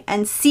TV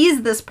and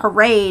sees this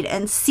parade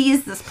and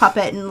sees this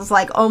puppet and is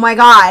like, oh, my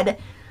God.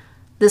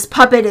 This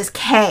puppet is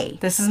Kay.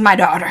 This is my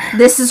daughter.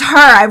 This is her.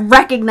 I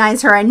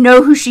recognize her. I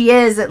know who she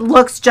is. It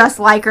looks just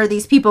like her.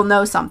 These people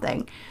know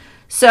something.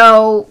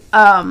 So,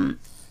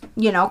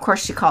 of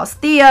course she calls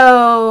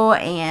Theo,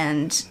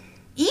 and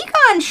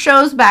Egon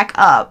shows back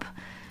up.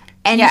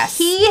 And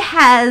he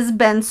has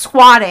been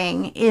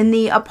squatting in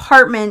the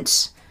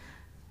apartment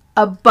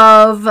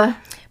above... But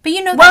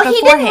that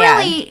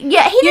beforehand. He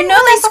didn't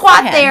really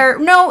squat there.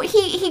 No,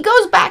 he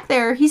goes back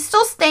there. He's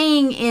still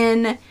staying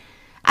in...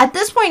 At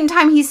this point in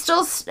time, he's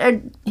still...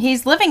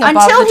 he's living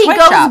above the toy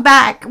shop.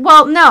 Back...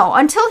 Well, no.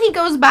 Until he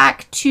goes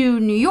back to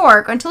New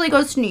York. Until he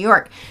goes to New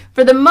York.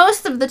 For the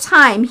most of the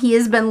time, he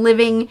has been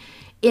living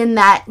in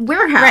that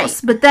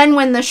warehouse. Right. But then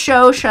when the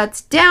show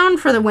shuts down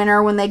for the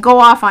winter, when they go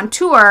off on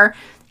tour,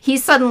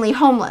 he's suddenly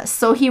homeless.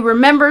 So he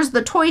remembers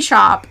the toy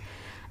shop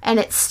and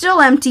it's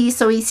still empty,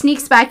 so he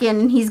sneaks back in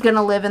and he's going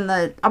to live in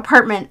the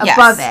apartment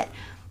above it.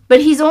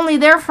 But he's only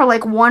there for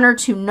like 1 or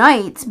 2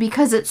 nights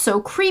because it's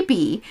so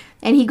creepy.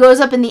 And he goes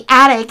up in the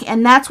attic,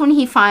 and that's when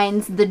he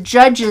finds the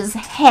judges'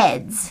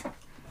 heads.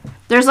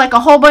 There's like a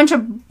whole bunch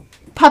of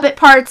puppet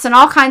parts and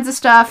all kinds of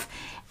stuff.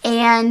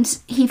 And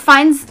he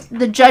finds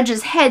the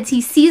judges' heads.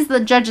 He sees the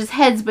judges'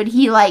 heads, but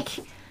he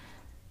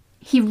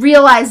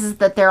realizes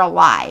that they're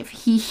alive.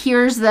 He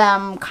hears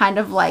them kind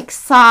of like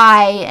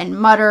sigh and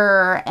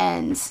mutter,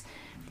 and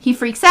he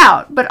freaks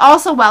out. But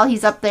also while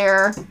he's up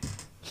there,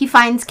 he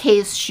finds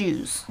Kay's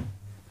shoes.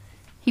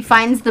 He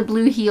finds the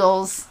blue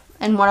heels,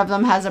 and one of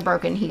them has a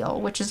broken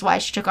heel, which is why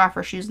she took off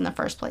her shoes in the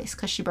first place,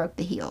 because she broke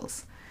the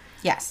heels.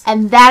 Yes.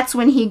 And that's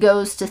when he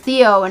goes to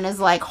Theo and is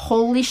like,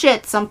 holy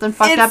shit, something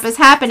fucked up is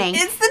happening.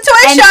 It's the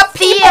toy shop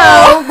people.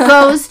 Theo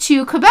goes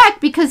to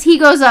Quebec because he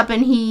goes up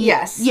and he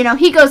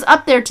goes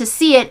up there to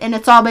see it, and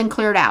it's all been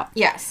cleared out.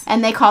 Yes.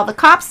 And they call the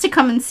cops to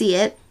come and see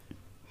it.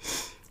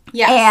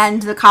 Yes.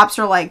 And the cops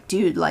are like,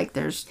 dude, like,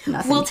 there's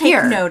nothing here. We'll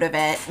take note of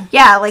it.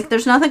 Yeah, like,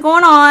 there's nothing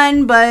going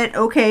on, but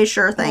okay,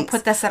 sure, thanks.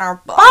 We'll put this in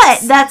our books. But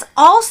that's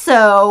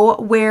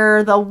also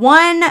where the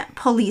one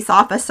police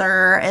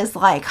officer is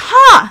like,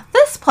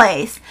 this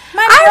place.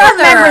 I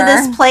remember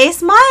this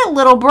place. My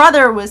little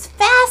brother was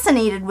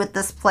fascinated with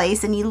this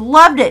place, and he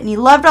loved it, and he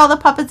loved all the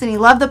puppets, and he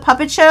loved the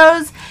puppet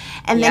shows,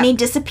 and then he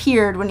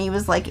disappeared when he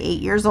was, like,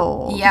 8 years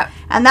old. Yep.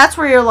 And that's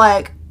where you're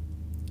like,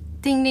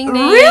 ding, ding,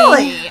 ding.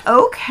 Really?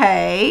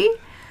 Okay.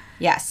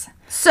 Yes.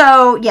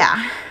 So,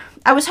 yeah.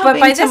 I was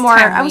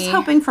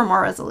hoping for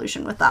more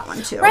resolution with that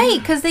one, too. Right,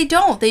 because they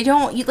don't. You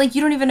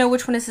don't even know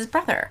which one is his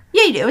brother.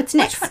 Yeah, you do. It's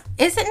Nick's. Which one?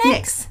 Is it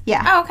Nick's?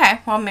 Yeah. Oh,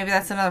 okay. Well, maybe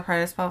that's another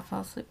part of spell.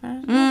 Fall asleep.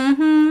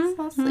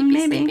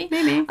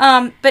 Maybe.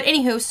 But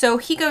anywho, so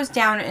he goes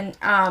down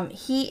and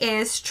he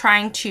is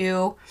trying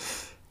to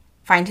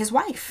find his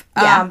wife,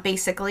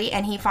 basically,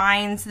 and he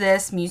finds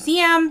this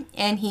museum,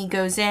 and he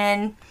goes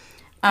in.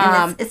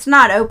 And it's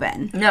not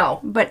open. No.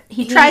 But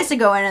he tries to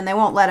go in, and they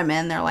won't let him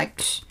in. They're like,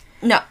 psh,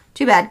 no.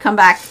 Too bad. Come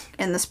back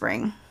in the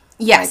spring.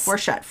 Yes. Like, we're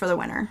shut for the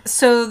winter.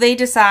 So they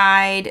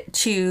decide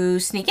to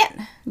sneak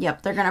in.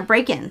 Yep, they're going to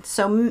break in.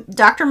 So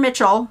Dr.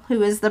 Mitchell,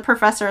 who is the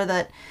professor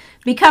that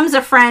becomes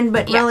a friend,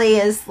 but really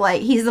is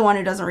like, he's the one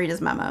who doesn't read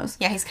his memos.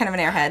 Yeah, he's kind of an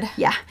airhead.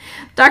 Yeah.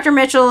 Dr.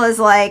 Mitchell is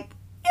like,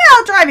 yeah,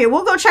 I'll drive you.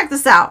 We'll go check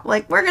this out.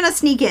 Like, we're going to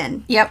sneak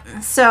in.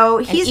 Yep. So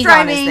he's Egon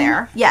driving. Is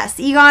there. Yes,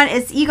 Egon.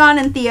 It's Egon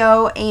and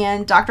Theo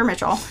and Dr.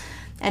 Mitchell.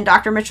 And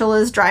Dr. Mitchell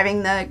is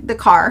driving the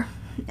car.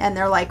 And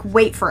they're like,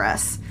 wait for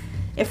us.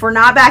 If we're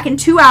not back in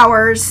 2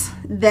 hours,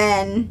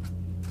 then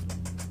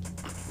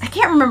I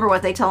can't remember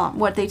what they tell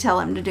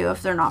him to do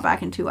if they're not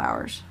back in 2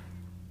 hours.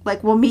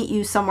 Like, we'll meet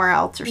you somewhere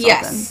else or something.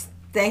 Yes.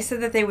 They said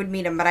that they would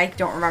meet him, but I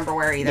don't remember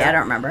where either. Yeah, I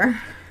don't remember.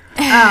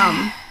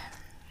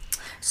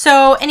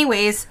 So,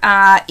 anyways,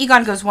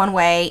 Egon goes one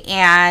way,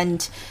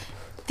 and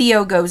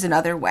Theo goes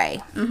another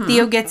way. Mm-hmm.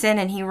 Theo gets in,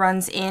 and he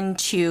runs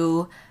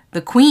into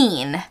the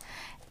Queen.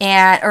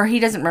 Or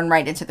he doesn't run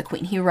right into the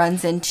Queen. He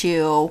runs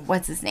into,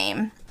 what's his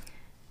name?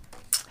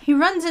 He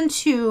runs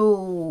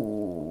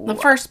into the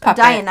first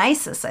puppet.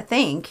 Dionysus, I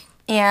think.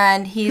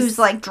 And who's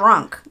like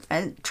drunk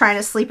and trying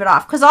to sleep it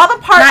off. Because all the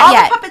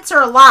puppets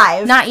are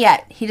alive. Not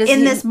yet. He doesn't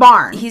in this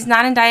barn. He's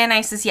not in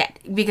Dionysus yet.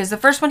 Because the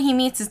first one he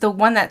meets is the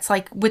one that's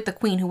like with the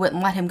Queen who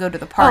wouldn't let him go to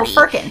the party. Oh,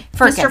 Firkin.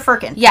 Mr.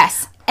 Firkin.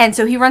 Yes. And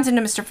so he runs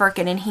into Mr.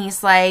 Firkin, and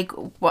he's like,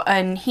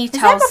 and he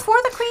tells... Is that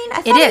before the Queen?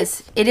 It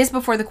is. It is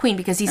before the Queen,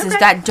 because he says,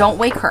 Dad, don't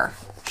wake her.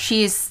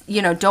 She's,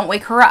 don't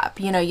wake her up.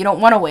 You don't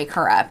want to wake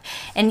her up.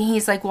 And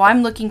he's like, well,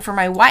 I'm looking for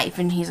my wife.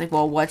 And he's like,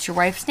 well, what's your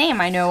wife's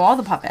name? I know all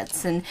the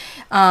puppets. And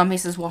he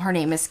says, well, her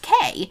name is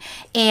Kay.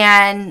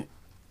 And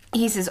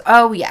he says,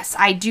 oh, yes,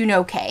 I do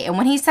know Kay. And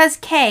when he says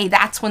Kay,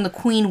 that's when the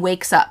Queen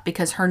wakes up,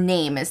 because her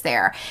name is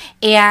there.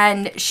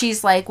 And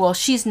she's like, well,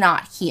 she's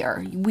not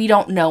here. We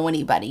don't know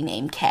anybody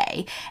named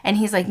Kay. And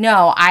he's like,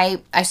 no, I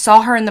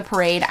saw her in the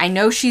parade. I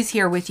know she's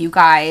here with you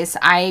guys.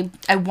 I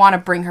want to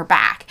bring her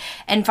back.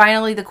 And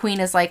finally, the Queen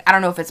is like, I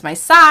don't know if it's my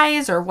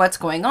size or what's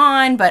going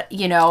on, but,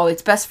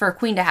 it's best for a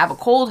queen to have a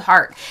cold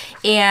heart.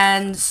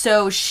 And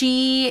so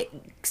she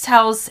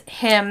tells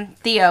him,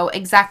 Theo,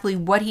 exactly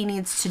what he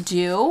needs to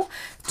do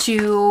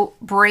to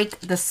break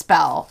the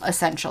spell,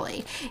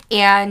 essentially.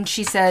 And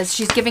she says,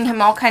 she's giving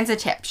him all kinds of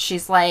tips.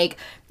 She's like,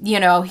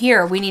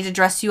 here, we need to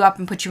dress you up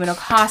and put you in a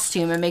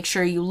costume and make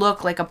sure you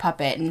look like a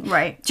puppet.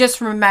 And just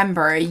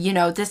remember,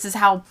 this is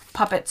how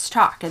puppets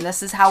talk, and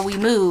this is how we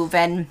move,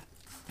 and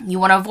you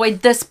want to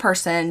avoid this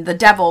person, the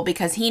devil,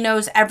 because he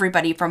knows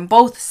everybody from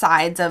both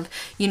sides of,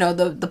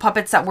 the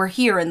puppets that were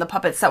here and the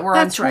puppets that were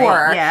on tour.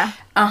 Right, yeah.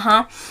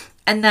 Uh-huh.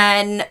 And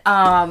then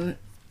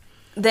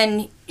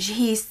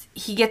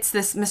he gets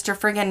this, Mr.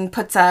 Friggin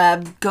puts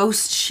a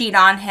ghost sheet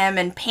on him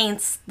and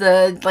paints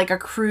a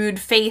crude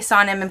face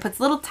on him and puts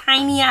little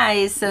tiny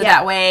eyes so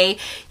that way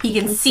he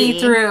can see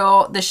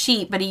through the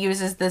sheet, but he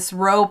uses this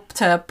rope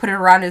to put it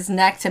around his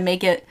neck to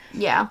make it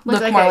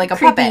look more like a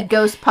puppet.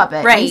 Ghost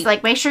puppet. Right. And he's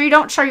like, make sure you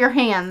don't show your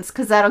hands,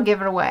 because that'll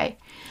give it away.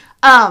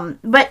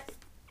 But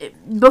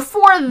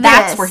before this,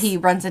 that's where he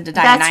runs into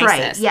Dionysus. That's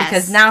right, yes.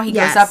 Because now he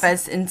goes up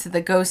as into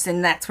the ghost,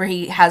 and that's where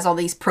he has all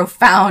these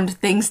profound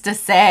things to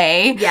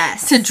say.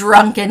 Yes. To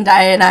drunken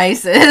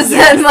Dionysus.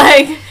 Yes. And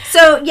like,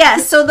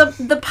 so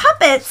the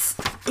puppets,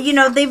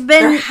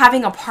 they're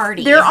having a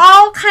party. They're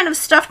all kind of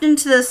stuffed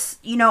into this,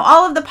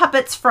 all of the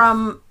puppets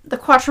from the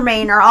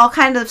Quatremain are all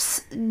kind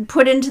of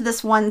put into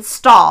this one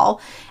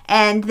stall,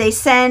 and they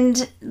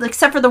send,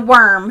 except for the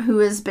worm, who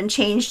has been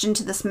changed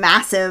into this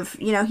massive,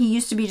 he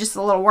used to be just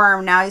a little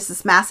worm, now he's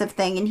this massive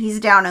thing, and he's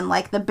down in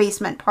like the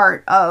basement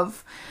part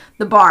of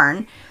the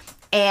barn.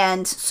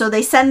 And so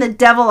they send the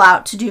devil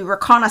out to do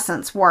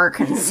reconnaissance work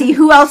and see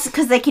who else,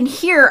 because they can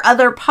hear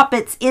other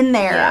puppets in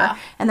there. Yeah.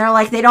 And they're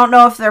like, they don't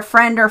know if they're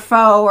friend or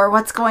foe or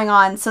what's going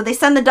on. So they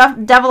send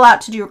the devil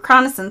out to do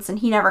reconnaissance, and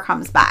he never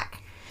comes back.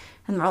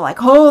 And they're like,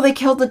 oh, they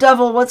killed the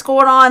devil. What's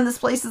going on? This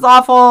place is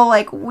awful.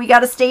 Like, we got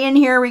to stay in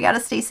here. We got to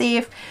stay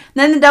safe. And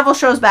then the devil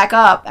shows back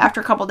up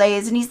after a couple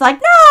days, and he's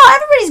like, no,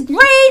 everybody's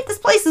great. This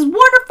place is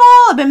wonderful.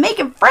 I've been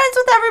making friends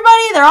with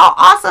everybody. They're all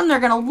awesome. They're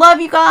going to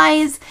love you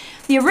guys.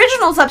 The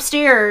original's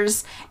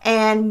upstairs,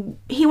 and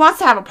he wants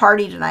to have a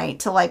party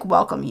tonight to, like,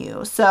 welcome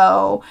you.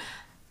 So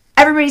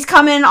everybody's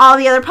coming, all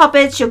the other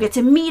puppets. You'll get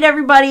to meet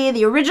everybody.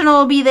 The original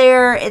will be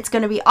there. It's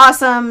going to be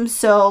awesome.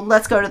 So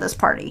let's go to this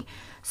party.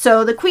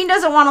 So the queen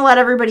doesn't want to let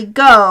everybody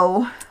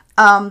go,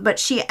 but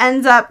she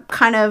ends up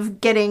kind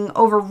of getting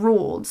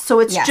overruled.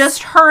 So it's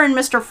just her and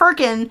Mr.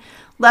 Firkin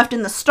left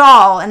in the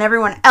stall, and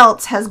everyone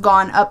else has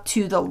gone up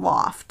to the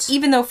loft.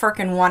 Even though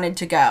Firkin wanted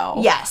to go.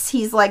 Yes,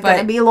 he's like going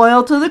to be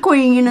loyal to the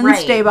queen and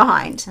stay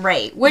behind.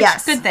 Right, which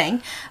is a good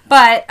thing.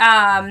 But,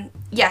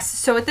 yes,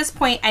 so at this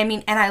point, I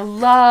mean, and I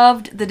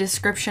loved the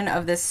description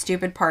of this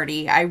stupid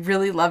party. I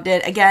really loved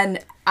it. Again,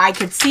 I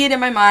could see it in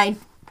my mind.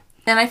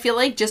 And I feel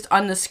like just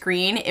on the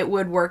screen, it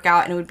would work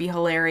out and it would be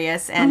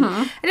hilarious. And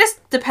it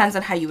just depends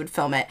on how you would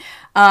film it.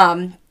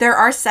 There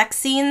are sex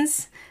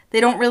scenes. They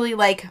don't really,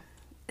 like,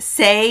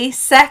 say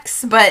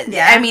sex, but,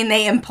 I mean,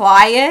 they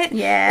imply it.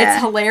 Yeah.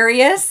 It's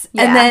hilarious.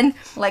 Yeah. And then...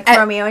 like,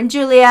 Romeo and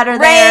Juliet are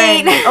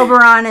there. And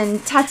Oberon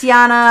and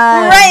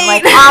Tatiana. Right.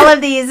 And, like, all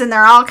of these. And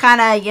they're all kind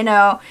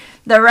of,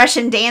 the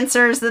Russian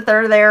dancers that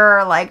are there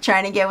are, like,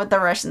 trying to get with the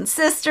Russian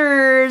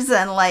sisters,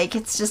 and, like,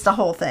 it's just a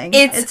whole thing.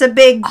 It's a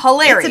big...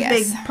 hilarious.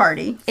 It's a big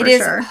party, for sure. It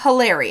is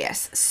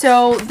hilarious.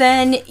 So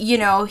then,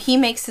 he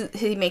makes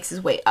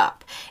his way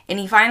up, and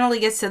he finally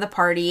gets to the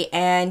party,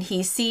 and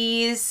he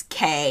sees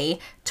Kay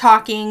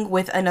talking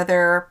with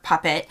another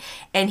puppet,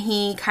 and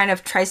he kind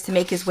of tries to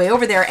make his way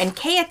over there, and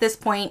Kay at this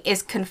point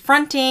is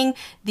confronting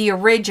the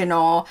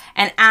original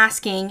and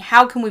asking,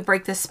 how can we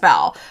break this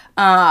spell?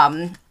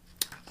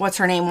 What's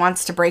her name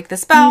wants to break the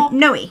spell?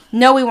 Noe.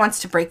 Noe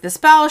wants to break the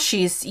spell.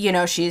 She's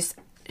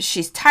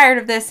tired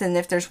of this, and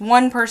if there's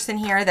one person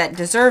here that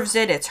deserves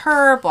it, it's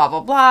her, blah, blah,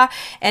 blah.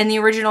 And the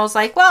original's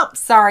like, well,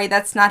 sorry,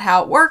 that's not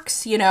how it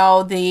works.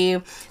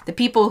 The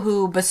people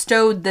who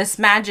bestowed this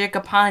magic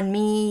upon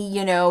me,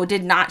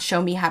 did not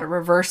show me how to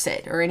reverse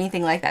it or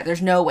anything like that.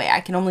 There's no way.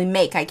 I can only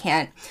make. I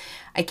can't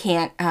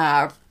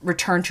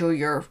return to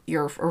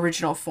your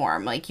original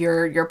form. Like,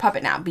 you're a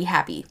puppet now. Be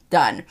happy.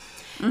 Done.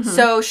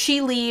 So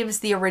she leaves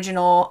the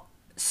original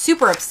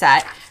super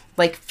upset,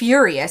 like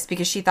furious,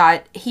 because she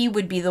thought he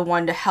would be the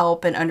one to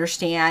help and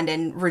understand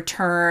and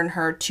return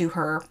her to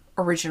her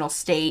original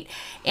state.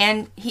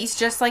 And he's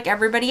just like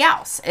everybody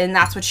else. And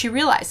that's what she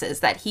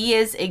realizes, that he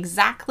is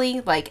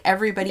exactly like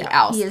everybody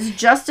else. He is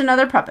just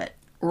another puppet.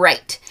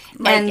 Right.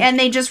 And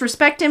they just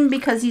respect him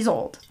because he's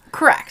old.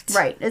 Correct.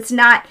 Right. It's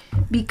not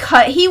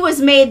because he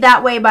was made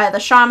that way by the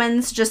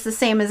shamans, just the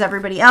same as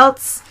everybody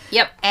else.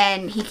 Yep.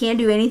 And he can't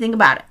do anything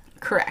about it.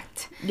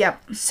 Correct.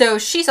 Yep. So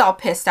she's all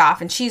pissed off,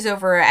 and she's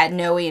over at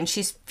Noe, and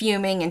she's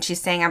fuming, and she's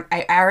saying,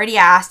 I already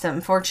asked him.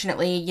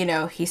 Unfortunately,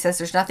 he says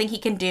there's nothing he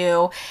can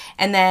do.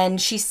 And then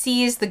she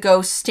sees the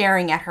ghost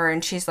staring at her,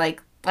 and she's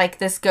like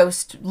this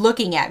ghost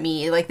looking at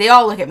me. Like, they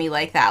all look at me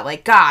like that.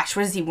 Like, gosh,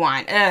 what does he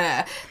want?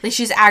 Like,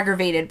 she's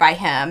aggravated by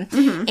him.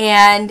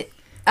 And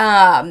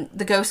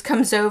the ghost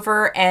comes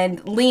over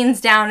and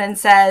leans down and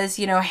says,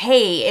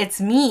 hey,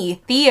 it's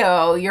me,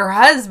 Theo, your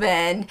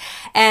husband.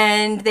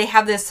 And they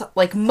have this,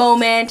 like,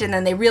 moment, and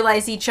then they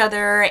realize each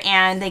other,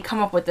 and they come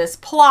up with this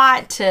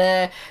plot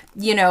to,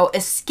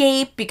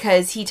 escape,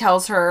 because he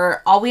tells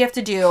her, all we have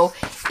to do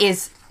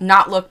is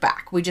not look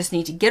back. We just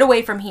need to get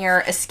away from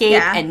here,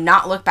 escape, and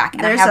not look back.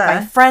 And I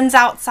have my friends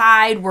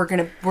outside. We're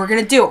gonna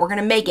do it. We're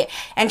gonna make it.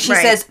 And she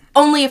says,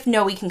 only if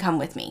Noe can come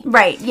with me.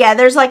 Right. Yeah.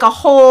 There's like a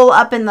hole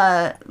up in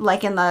the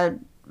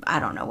I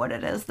don't know what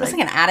it is. It's like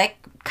an attic.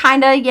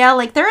 Kinda. Yeah.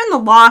 Like, they're in the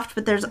loft,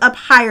 but there's up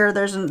higher.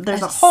 There's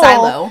a hole.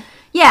 Silo.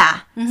 Yeah.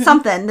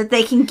 Something that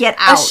they can get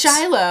out. A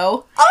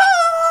Shiloh.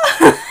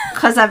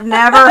 Because I've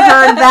never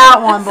heard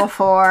that one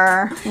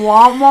before.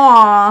 Wah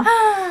wah.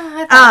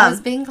 I thought I was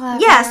being clever.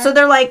 Yeah, so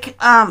they're like,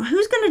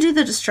 who's going to do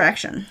the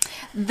distraction?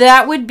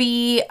 That would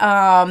be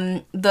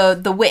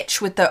the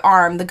witch with the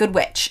arm, the good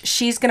witch.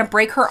 She's going to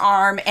break her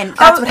arm, and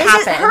that's what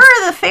happens. Is it her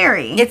or the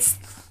fairy?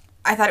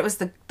 I thought it was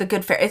the the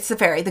good fairy. It's the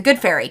fairy. The good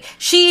fairy.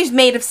 She's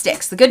made of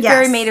sticks. The good Yes.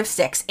 fairy made of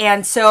sticks.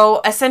 And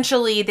so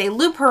essentially they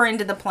loop her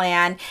into the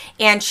plan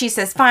and she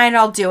says, fine,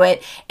 I'll do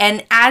it.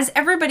 And as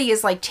everybody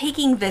is like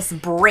taking this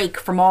break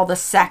from all the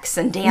sex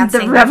and dancing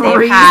that they've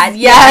revelries. had.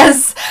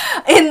 Yes.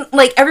 And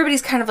like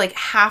everybody's kind of like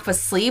half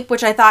asleep,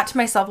 which I thought to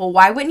myself, well,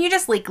 why wouldn't you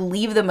just like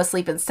leave them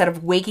asleep instead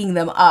of waking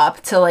them up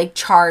to like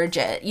charge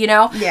it, you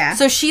know? Yeah.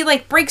 So she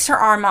like breaks her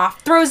arm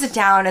off, throws it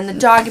down, and the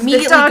dog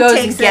immediately dog goes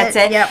takes and gets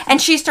it. Yep. And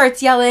she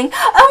starts yelling,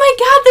 oh my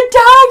God, the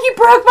dog, you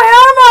broke my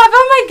arm off.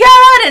 Oh my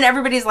God. And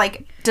everybody's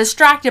like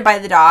distracted by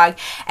the dog.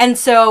 And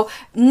so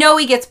Noe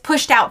gets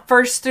pushed out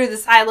first through the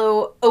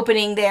silo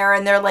opening there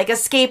and they're like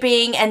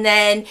escaping. And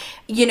then,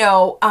 you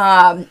know,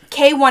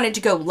 Kay wanted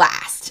to go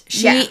last.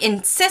 She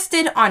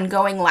insisted on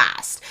going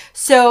last.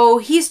 So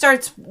he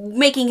starts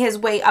making his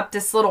way up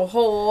this little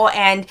hole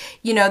and,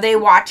 you know, they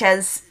watch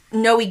as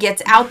Noe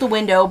gets out the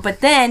window.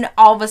 But then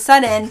all of a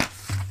sudden,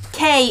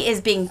 Kay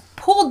is being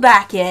pulled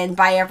back in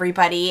by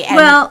everybody. And,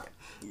 Well,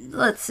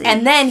 let's see.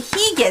 and then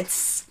he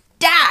gets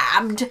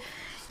stabbed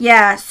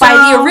yeah, so, by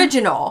the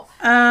original.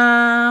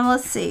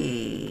 Let's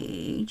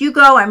see. You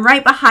go. I'm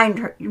right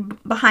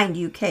behind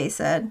you. Kay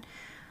said.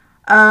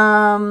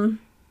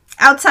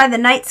 Outside, the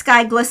night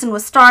sky glistened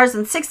with stars,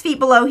 and 6 feet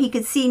below, he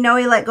could see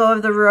Noe let go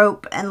of the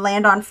rope and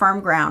land on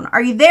firm ground.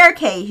 Are you there,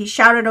 Kay? He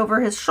shouted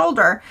over his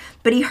shoulder,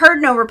 but he heard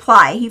no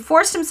reply. He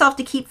forced himself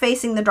to keep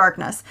facing the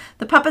darkness.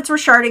 The puppets were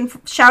shouting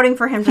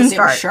for him to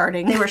start.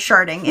 They were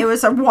shouting. It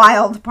was a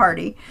wild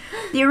party.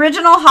 The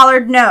original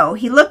hollered no.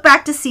 He looked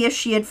back to see if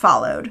she had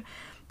followed.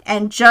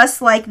 And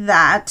just like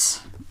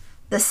that,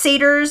 the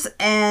satyrs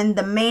and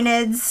the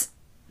Maenads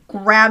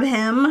grab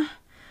him.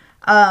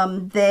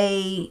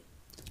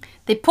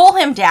 They pull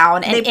him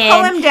down. And, They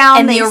pull him down.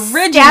 And They the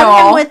original,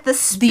 stab him with the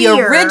spear.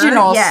 The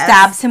original Yes.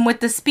 stabs him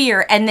with the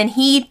spear. And then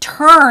he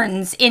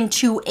turns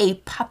into a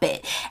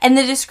puppet. And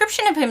the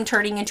description of him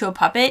turning into a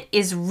puppet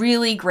is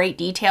really great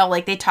detail.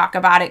 Like, they talk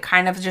about it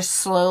kind of just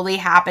slowly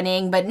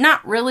happening, but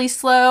not really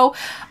slow.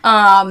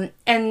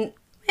 And...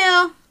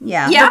 Yeah.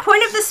 Yeah. The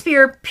point of the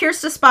spear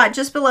pierced a spot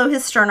just below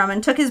his sternum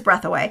and took his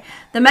breath away.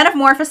 The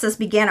metamorphosis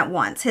began at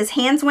once. His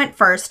hands went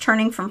first,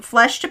 turning from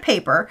flesh to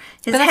paper.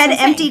 His head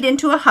emptied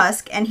into a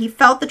husk, and he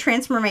felt the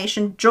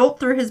transformation jolt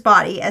through his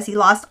body as he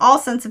lost all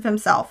sense of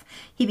himself.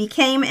 He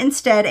became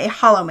instead a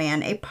hollow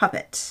man, a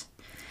puppet.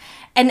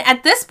 And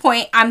at this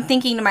point, I'm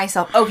thinking to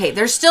myself, okay,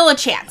 there's still a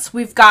chance.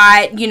 We've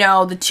got, you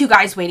know, the 2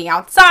 guys waiting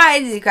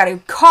outside. They've got a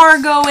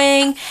car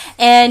going.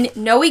 And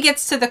Noe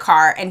gets to the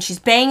car, and she's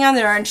banging on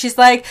the door, and she's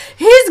like,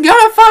 he's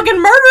gonna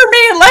fucking murder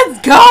me.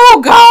 Let's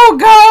go, go,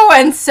 go.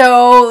 And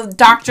so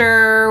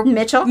Dr.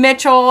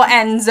 Mitchell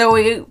and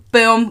Zoe,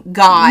 boom,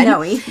 gone.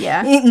 Noe,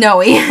 yeah.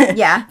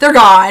 Yeah. They're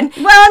gone.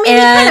 Well, I mean, he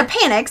kind of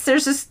panics.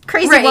 There's this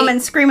crazy woman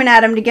screaming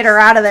at him to get her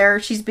out of there.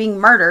 She's being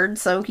murdered,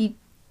 so he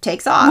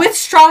takes off. With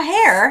straw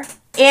hair.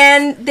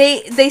 And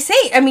they say,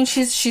 I mean,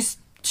 she's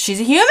a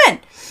human.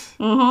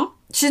 Mm-hmm.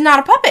 She's not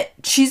a puppet.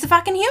 She's a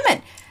fucking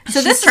human. So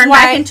She's this turned is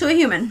why, back into a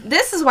human.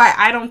 This is why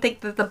I don't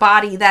think that the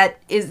body that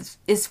is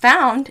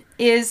found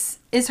is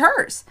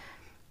hers.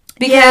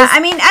 Because Yeah, I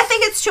mean, I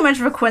think it's too much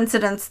of a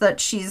coincidence that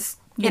she's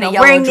yellow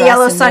wearing the dress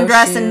yellow and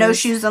sundress no and no shoes.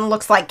 shoes and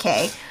looks like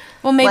Kay.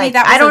 Well, maybe Like,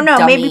 that was I don't a know.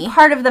 dummy. Maybe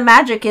part of the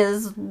magic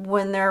is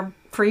when they're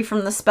free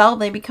from the spell,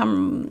 they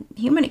become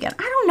human again.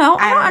 I don't know.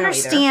 I don't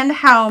understand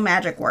how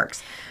magic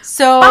works.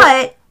 So,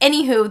 But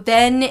anywho,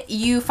 then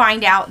you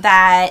find out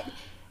that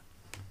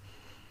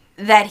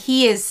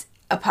he is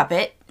a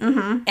puppet,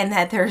 and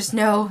that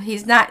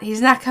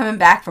he's not coming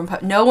back from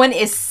puppet. No one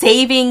is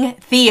saving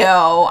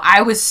Theo.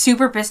 I was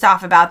super pissed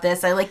off about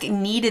this. I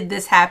needed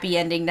this happy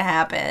ending to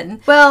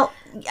happen. Well,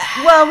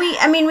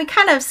 we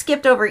kind of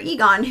skipped over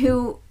Egon,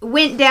 who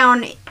went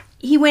down.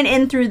 He went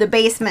in through the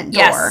basement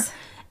door. Yes.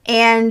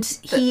 And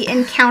he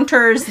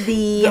encounters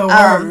the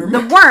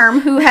worm,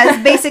 who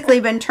has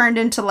basically been turned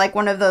into like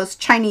one of those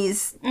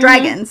Chinese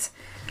dragons.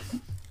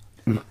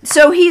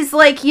 So he's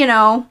like, you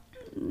know,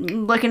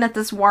 looking at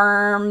this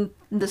worm,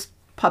 this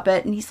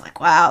puppet, and he's like,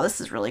 wow,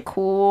 this is really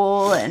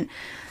cool. And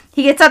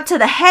he gets up to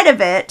the head of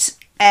it,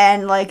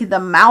 and like the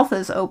mouth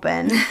is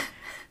open,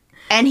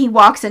 and he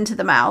walks into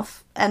the mouth.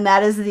 And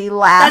that is the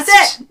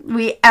last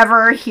we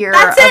ever hear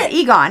of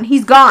Egon.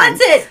 He's gone.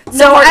 That's it.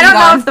 So I don't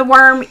know if the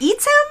worm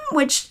eats him,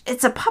 which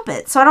it's a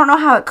puppet, so I don't know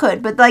how it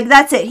could. But like,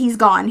 that's it. He's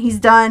gone. He's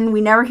done. We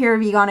never hear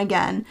of Egon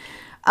again.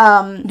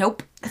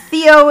 Nope.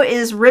 Theo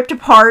is ripped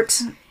apart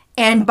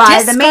and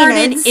by the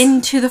discarded Maenads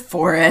into the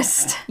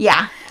forest.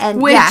 Yeah, and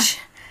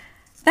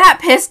that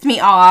pissed me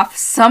off.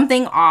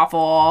 Something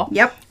awful.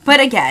 Yep.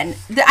 But again,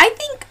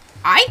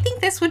 I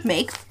think this would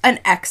make an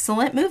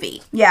excellent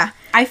movie. Yeah.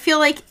 I feel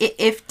like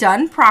if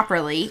done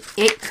properly,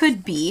 it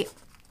could be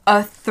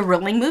a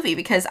thrilling movie,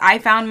 because I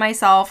found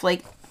myself,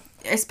 like,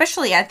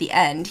 especially at the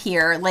end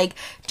here, like,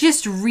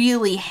 just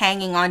really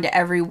hanging on to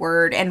every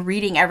word and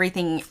reading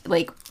everything,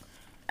 like,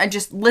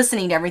 just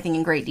listening to everything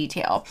in great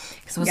detail,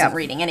 because I wasn't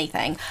reading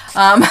anything.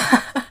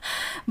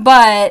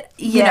 But,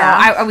 you know,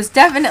 I was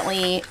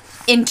definitely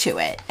into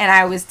it. And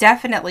I was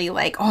definitely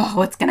like, oh,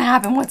 what's going to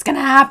happen? What's going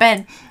to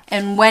happen?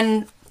 And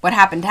when what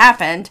happened,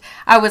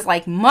 I was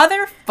like,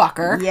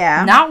 motherfucker.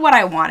 Yeah. Not what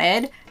I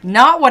wanted.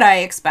 Not what I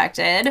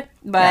expected.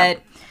 But.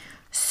 Yeah.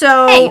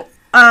 So, hey.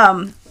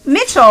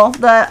 Mitchell,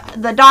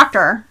 the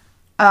doctor,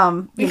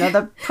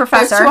 the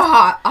professor. Goes to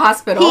a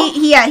hospital.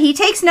 He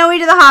takes Noe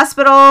to the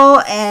hospital,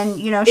 and,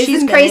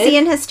 she's admitted. crazy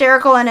and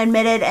hysterical and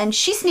admitted, and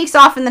she sneaks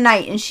off in the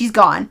night, and she's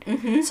gone.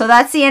 Mm-hmm. So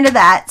that's the end of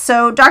that.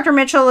 So Dr.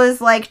 Mitchell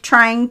is, like,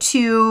 trying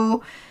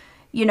to,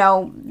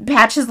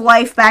 patch his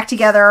life back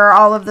together,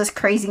 all of this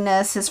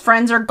craziness. His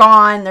friends are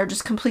gone. They're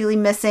just completely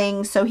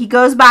missing. So he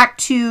goes back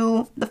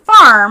to the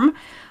farm,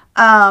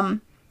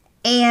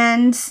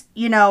 and,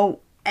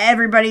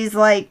 everybody's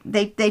like,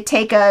 he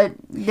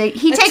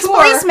takes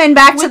policemen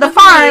back to the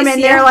farm,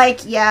 and they're like,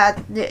 yeah,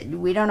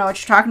 we don't know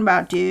what you're talking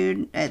about,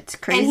 dude. It's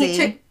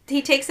crazy. And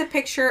he takes a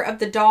picture of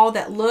the doll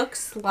that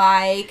looks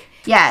like.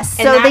 Yes.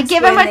 So they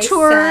give him a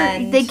tour.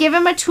 They give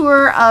him a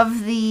tour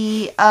of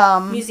the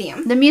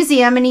museum. The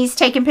museum, and he's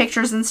taking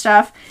pictures and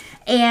stuff.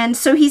 And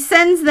so he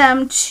sends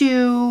them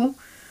to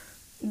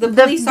the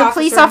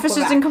police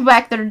officers in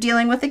Quebec that are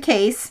dealing with the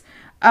case.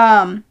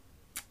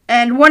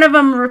 And one of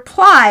them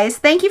replies,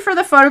 "Thank you for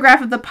the photograph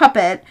of the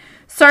puppet.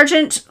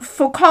 Sergeant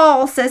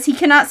Foucault says he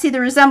cannot see the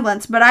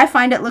resemblance, but I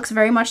find it looks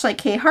very much like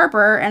Kay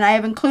Harper, and I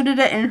have included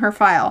it in her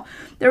file.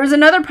 There was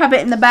another puppet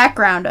in the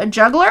background, a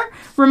juggler.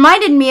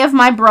 Reminded me of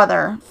my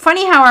brother.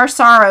 Funny how our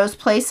sorrows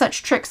play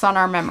such tricks on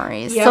our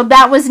memories." Yep. So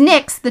that was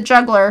Nix, the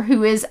juggler,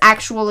 who is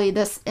actually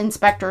this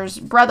inspector's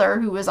brother,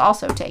 who was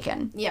also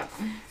taken. Yep.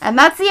 And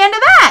that's the end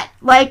of that.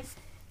 Like...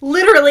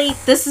 Literally,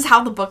 this is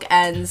how the book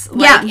ends.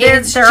 Like,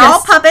 yeah, they're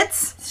all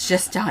puppets. It's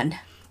just done.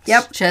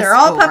 Yep, they're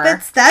all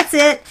puppets. That's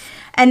it.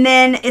 And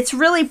then it's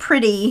really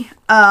pretty.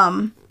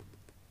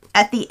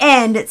 At the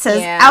end, it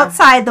says,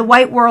 outside, the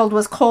white world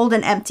was cold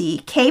and empty.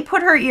 Kay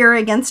put her ear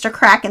against a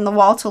crack in the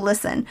wall to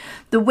listen.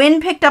 The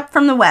wind picked up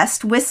from the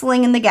west,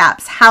 whistling in the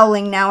gaps,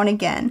 howling now and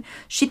again.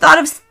 She thought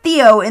of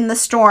Theo in the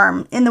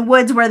storm, in the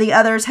woods where the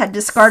others had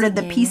discarded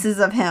the pieces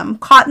of him.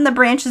 Caught in the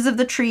branches of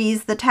the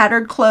trees, the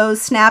tattered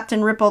clothes snapped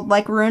and rippled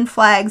like ruined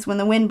flags when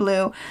the wind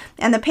blew,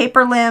 and the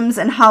paper limbs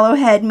and hollow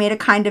head made a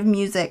kind of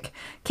music.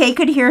 Kay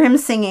could hear him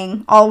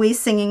singing, always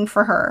singing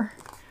for her.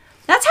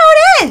 That's how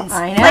it ends.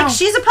 I know. Like,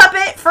 she's a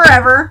puppet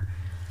forever.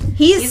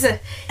 He's a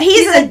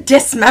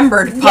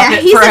dismembered puppet forever.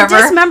 Yeah, he's a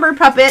dismembered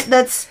puppet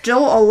that's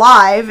still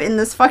alive in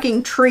this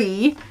fucking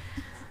tree.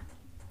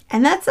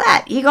 And that's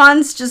that.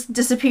 Egon's just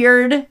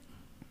disappeared.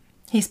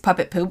 He's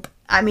puppet poop.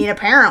 I mean,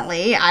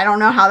 apparently. I don't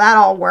know how that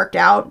all worked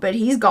out, but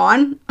he's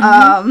gone.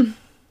 Mm-hmm.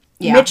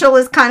 Mitchell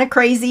is kind of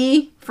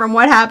crazy from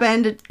what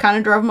happened. It kind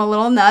of drove him a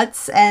little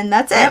nuts. And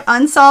that's it.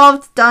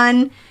 Unsolved.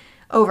 Done.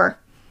 Over.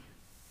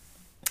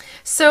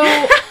 So,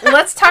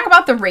 let's talk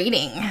about the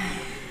rating.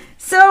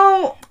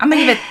 So, I'm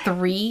going to give it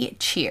 3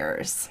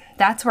 cheers.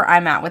 That's where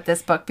I'm at with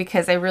this book,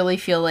 because I really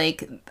feel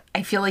like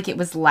it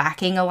was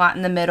lacking a lot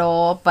in the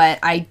middle, but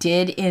I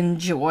did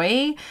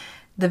enjoy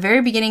the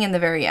very beginning and the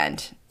very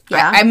end.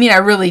 Yeah. I mean, I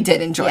really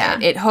did enjoy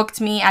it. It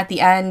hooked me at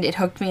the end. It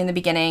hooked me in the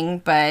beginning,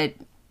 but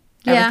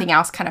everything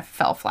else kind of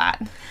fell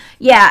flat.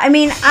 Yeah. I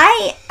mean,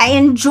 I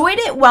enjoyed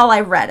it while I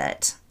read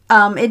it.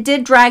 It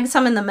did drag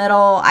some in the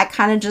middle. I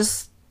kind of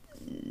just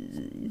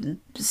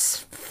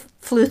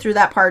flew through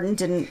that part and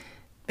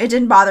it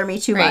didn't bother me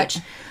too much.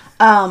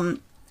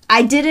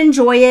 I did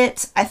enjoy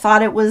it. I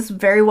thought it was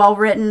very well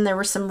written. There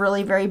were some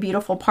really very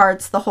beautiful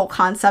parts. The whole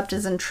concept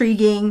is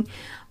intriguing.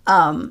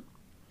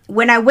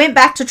 When I went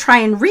back to try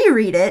and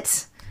reread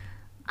it,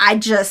 I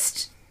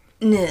just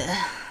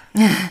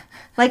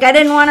like I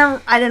didn't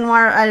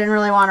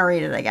really want to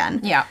read it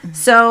again. Yeah.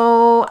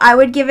 So I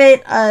would give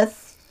it a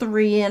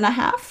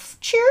 3.5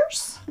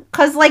 cheers.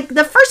 Because, like,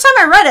 the first time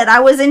I read it, I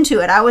was into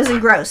it. I was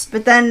engrossed.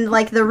 But then,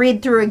 like, the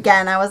read through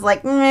again, I was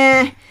like,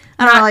 I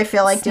don't really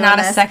feel like doing this. Not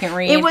a second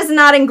read. It was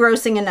not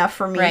engrossing enough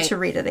for me to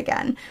read it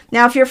again.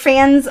 Now, if you're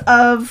fans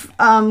of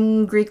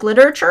Greek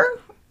literature,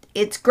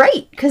 it's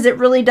great. Because it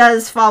really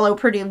does follow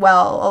pretty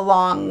well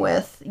along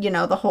with,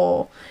 the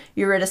whole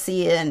Eurydice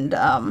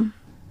and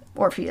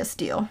Orpheus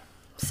deal.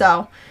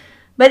 So...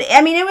 But,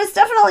 I mean, it was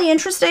definitely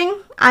interesting.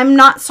 I'm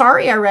not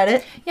sorry I read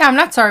it. Yeah, I'm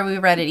not sorry we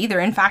read it either.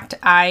 In fact,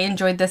 I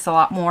enjoyed this a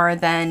lot more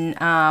than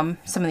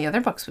some of the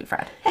other books we've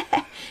read.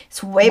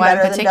 It's way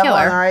better than Devil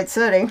in the White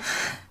City.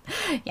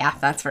 Yeah,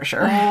 that's for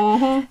sure.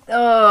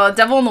 Oh,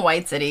 Devil in the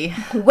White City.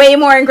 Way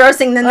more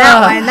engrossing than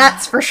that one,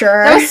 that's for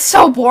sure. That was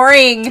so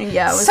boring.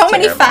 Yeah, it was so terrible.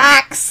 Many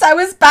facts. I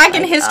was back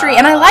in history,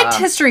 and I liked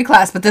history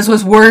class, but this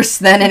was worse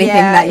than anything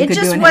that you could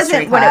do in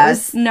history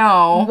class.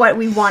 What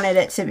we wanted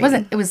it to be.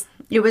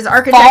 It was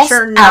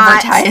architecture,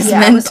 not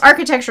advertisement. Yeah, it was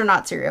architecture,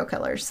 not serial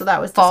killers. So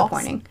that was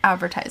disappointing.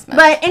 Advertisement.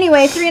 But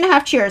anyway,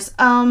 3.5 cheers.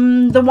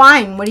 The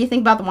wine. What do you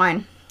think about the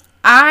wine?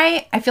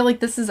 I feel like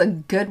this is a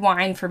good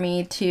wine for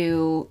me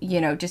to,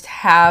 just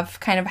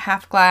have kind of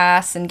half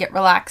glass and get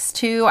relaxed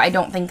too. I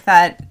don't think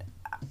that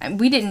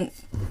we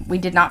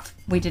did not.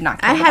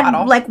 I had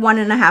bottle. like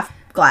 1.5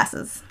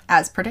 glasses.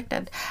 As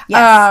predicted.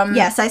 Yes.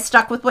 Yes, I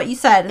stuck with what you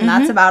said, and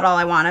that's about all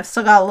I want. I've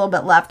still got a little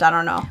bit left. I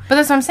don't know. But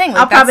that's what I'm saying. Like,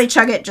 I'll probably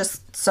chug it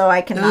just so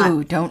I can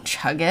Ooh, don't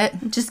chug it.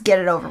 just get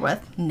it over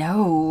with.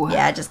 No.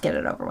 Yeah, just get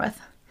it over with.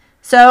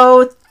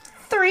 So,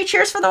 3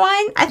 cheers for the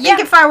wine. I think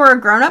if I were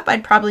a grown-up,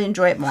 I'd probably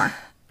enjoy it more.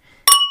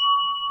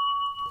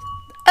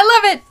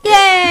 I love it.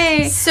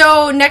 Yay!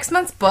 So next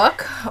month's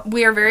book,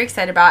 we are very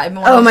excited about. I've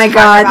been Oh my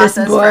god, this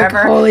book!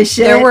 Forever. Holy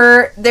shit!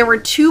 There were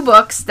 2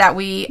 books that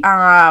we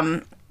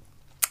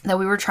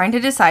were trying to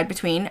decide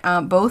between.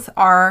 Both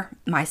are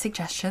my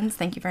suggestions.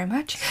 Thank you very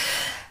much.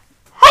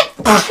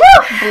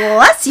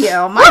 Bless you!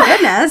 My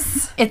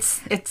goodness.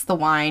 It's the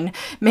wine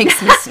makes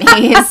me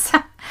sneeze.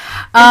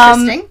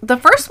 Interesting. The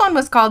first one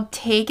was called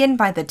 "Taken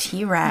by the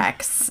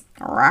T-Rex."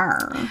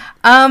 Rawr.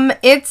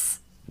 It's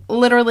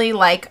literally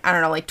like, I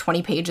don't know, like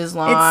 20 pages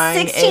long.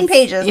 It's 16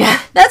 pages.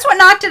 Yeah. That's what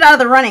knocked it out of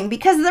the running,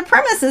 because the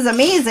premise is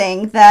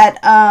amazing that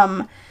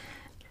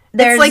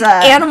there's it's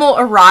like animal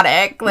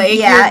erotic. Like,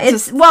 yeah,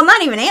 it's well,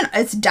 not even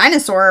it's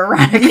dinosaur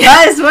erotic.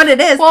 That is what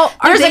it is. Well,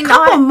 there's a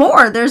couple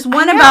more. There's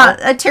one about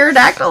a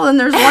pterodactyl, and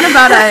there's one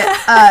about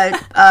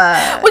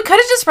a we could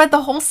have just read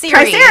the whole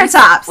series.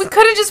 Triceratops. We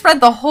could have just read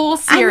the whole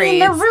series. I mean,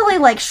 they're really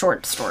like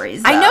short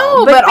stories, though. I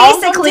know, but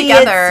all basically,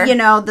 together,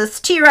 it's,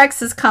 this T-Rex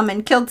has come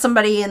and killed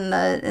somebody in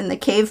the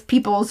cave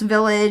people's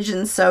village,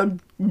 and so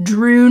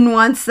Droon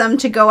wants them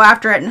to go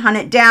after it and hunt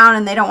it down,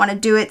 and they don't want to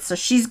do it, so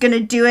she's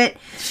gonna do it.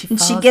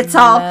 And she gets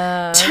all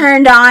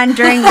turned on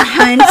during the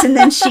hunt, and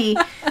then she,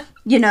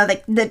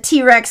 the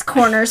T-Rex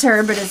corners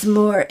her, but is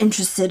more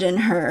interested in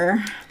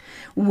her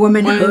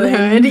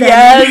womanhood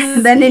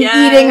than in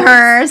eating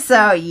her.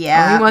 So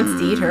yeah, well, he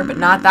wants to eat her, but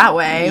not that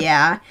way.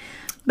 Yeah,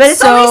 but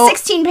it's only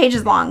 16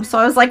 pages long, so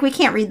I was like, we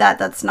can't read that.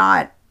 That's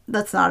not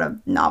a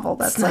novel.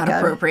 That's not like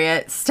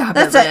appropriate. Stop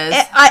it,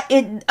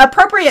 Liz.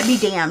 Appropriate be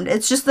damned.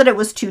 It's just that it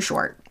was too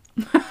short.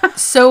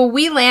 So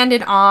we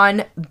landed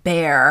on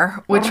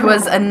Bear, which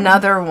was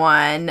another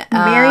one.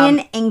 Marion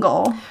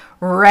Engel.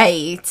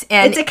 Right.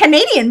 And it's a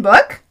Canadian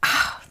book.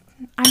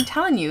 I'm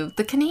telling you,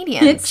 the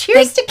Canadians.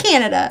 Cheers to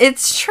Canada.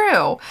 It's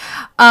true.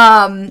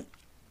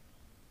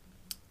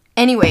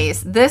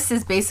 Anyways, this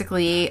is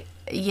basically,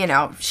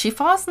 she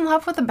falls in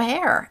love with a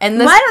bear.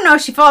 And I don't know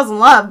if she falls in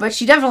love, but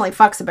she definitely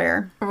fucks a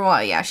bear.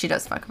 Well, yeah, she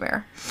does fuck a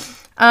bear.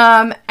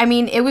 I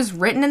mean, it was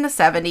written in the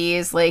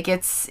 70s. Like,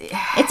 it's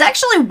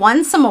actually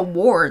won some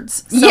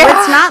awards. So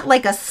it's not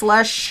like a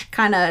slush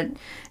kind of...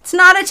 It's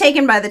not a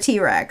Taken by the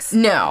T-Rex.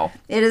 No.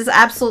 It is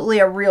absolutely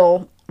a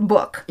real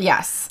book.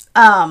 Yes.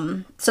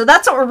 So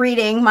that's what we're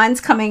reading.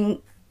 Mine's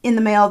coming in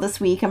the mail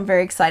this week. I'm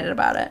very excited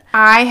about it.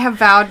 I have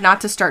vowed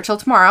not to start till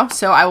tomorrow,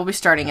 so I will be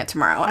starting it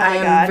tomorrow. I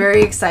am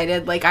very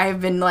excited. Like, I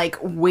have been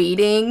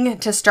waiting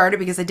to start it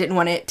because I didn't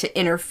want it to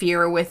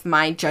interfere with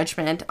my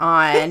judgment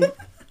on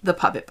the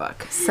Puppet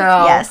book. So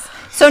yes.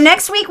 So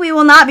next week we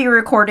will not be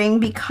recording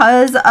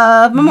because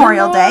of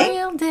Memorial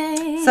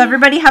Day. So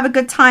everybody have a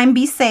good time.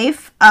 Be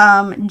safe.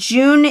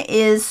 June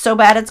is So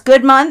Bad It's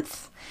Good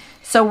month.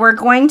 So we're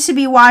going to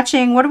be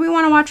watching... What do we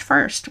want to watch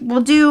first?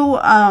 We'll do...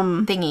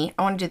 Thingy.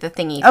 I want to do the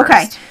Thingy first.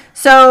 Okay.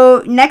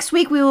 So next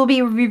week we will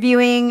be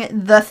reviewing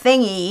The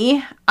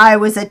Thingy. I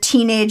Was a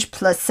Teenage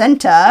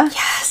Placenta.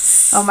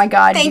 Yes. Oh my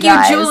god, Thank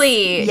you,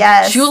 Julie.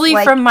 Yes. Julie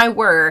from my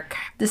work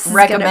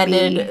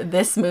recommended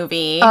this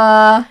movie.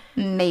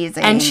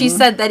 Amazing. And she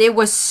said that it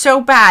was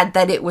so bad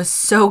that it was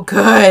so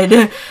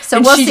good. So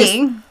we'll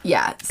see.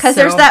 Because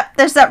there's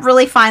that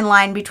really fine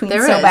line between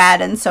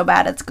bad and so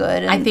bad it's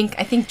good. And,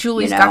 I think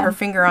Julie's got her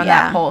finger on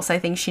that pulse. I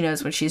think she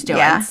knows what she's doing.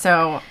 Yeah.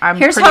 So I'm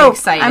pretty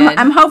excited.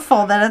 I'm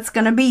hopeful that it's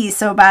going to be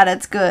so bad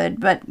it's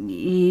good. But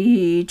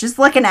just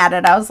looking at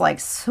it, I was like,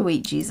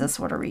 sweet Jesus,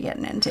 what are we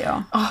getting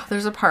into? Oh,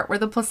 there's a part where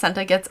the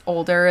placenta gets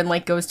older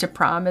and goes to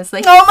prom. It's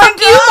like, oh my god,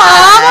 you,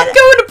 Mom, I'm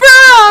going to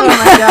prom. Oh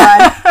my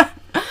god.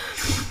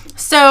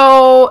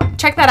 So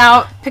check that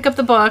out. Pick up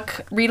the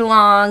book, read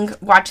along,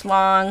 watch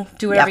along,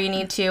 do whatever you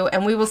need to,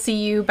 and we will see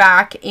you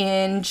back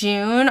in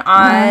June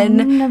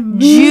on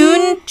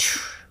June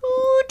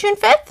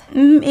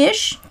 5th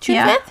ish. June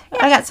 5th. Yeah.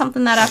 I got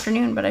something that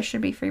afternoon, but I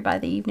should be free by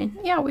the evening.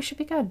 Yeah, we should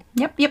be good.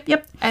 Yep.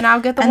 And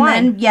I'll get the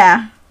wine.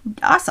 Then,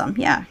 awesome.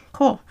 Yeah,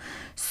 cool.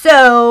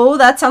 So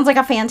that sounds like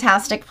a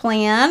fantastic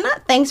plan.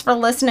 Thanks for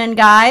listening,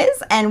 guys,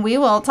 and we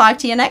will talk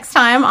to you next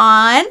time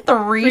on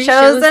Three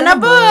Shows and a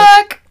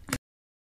Book.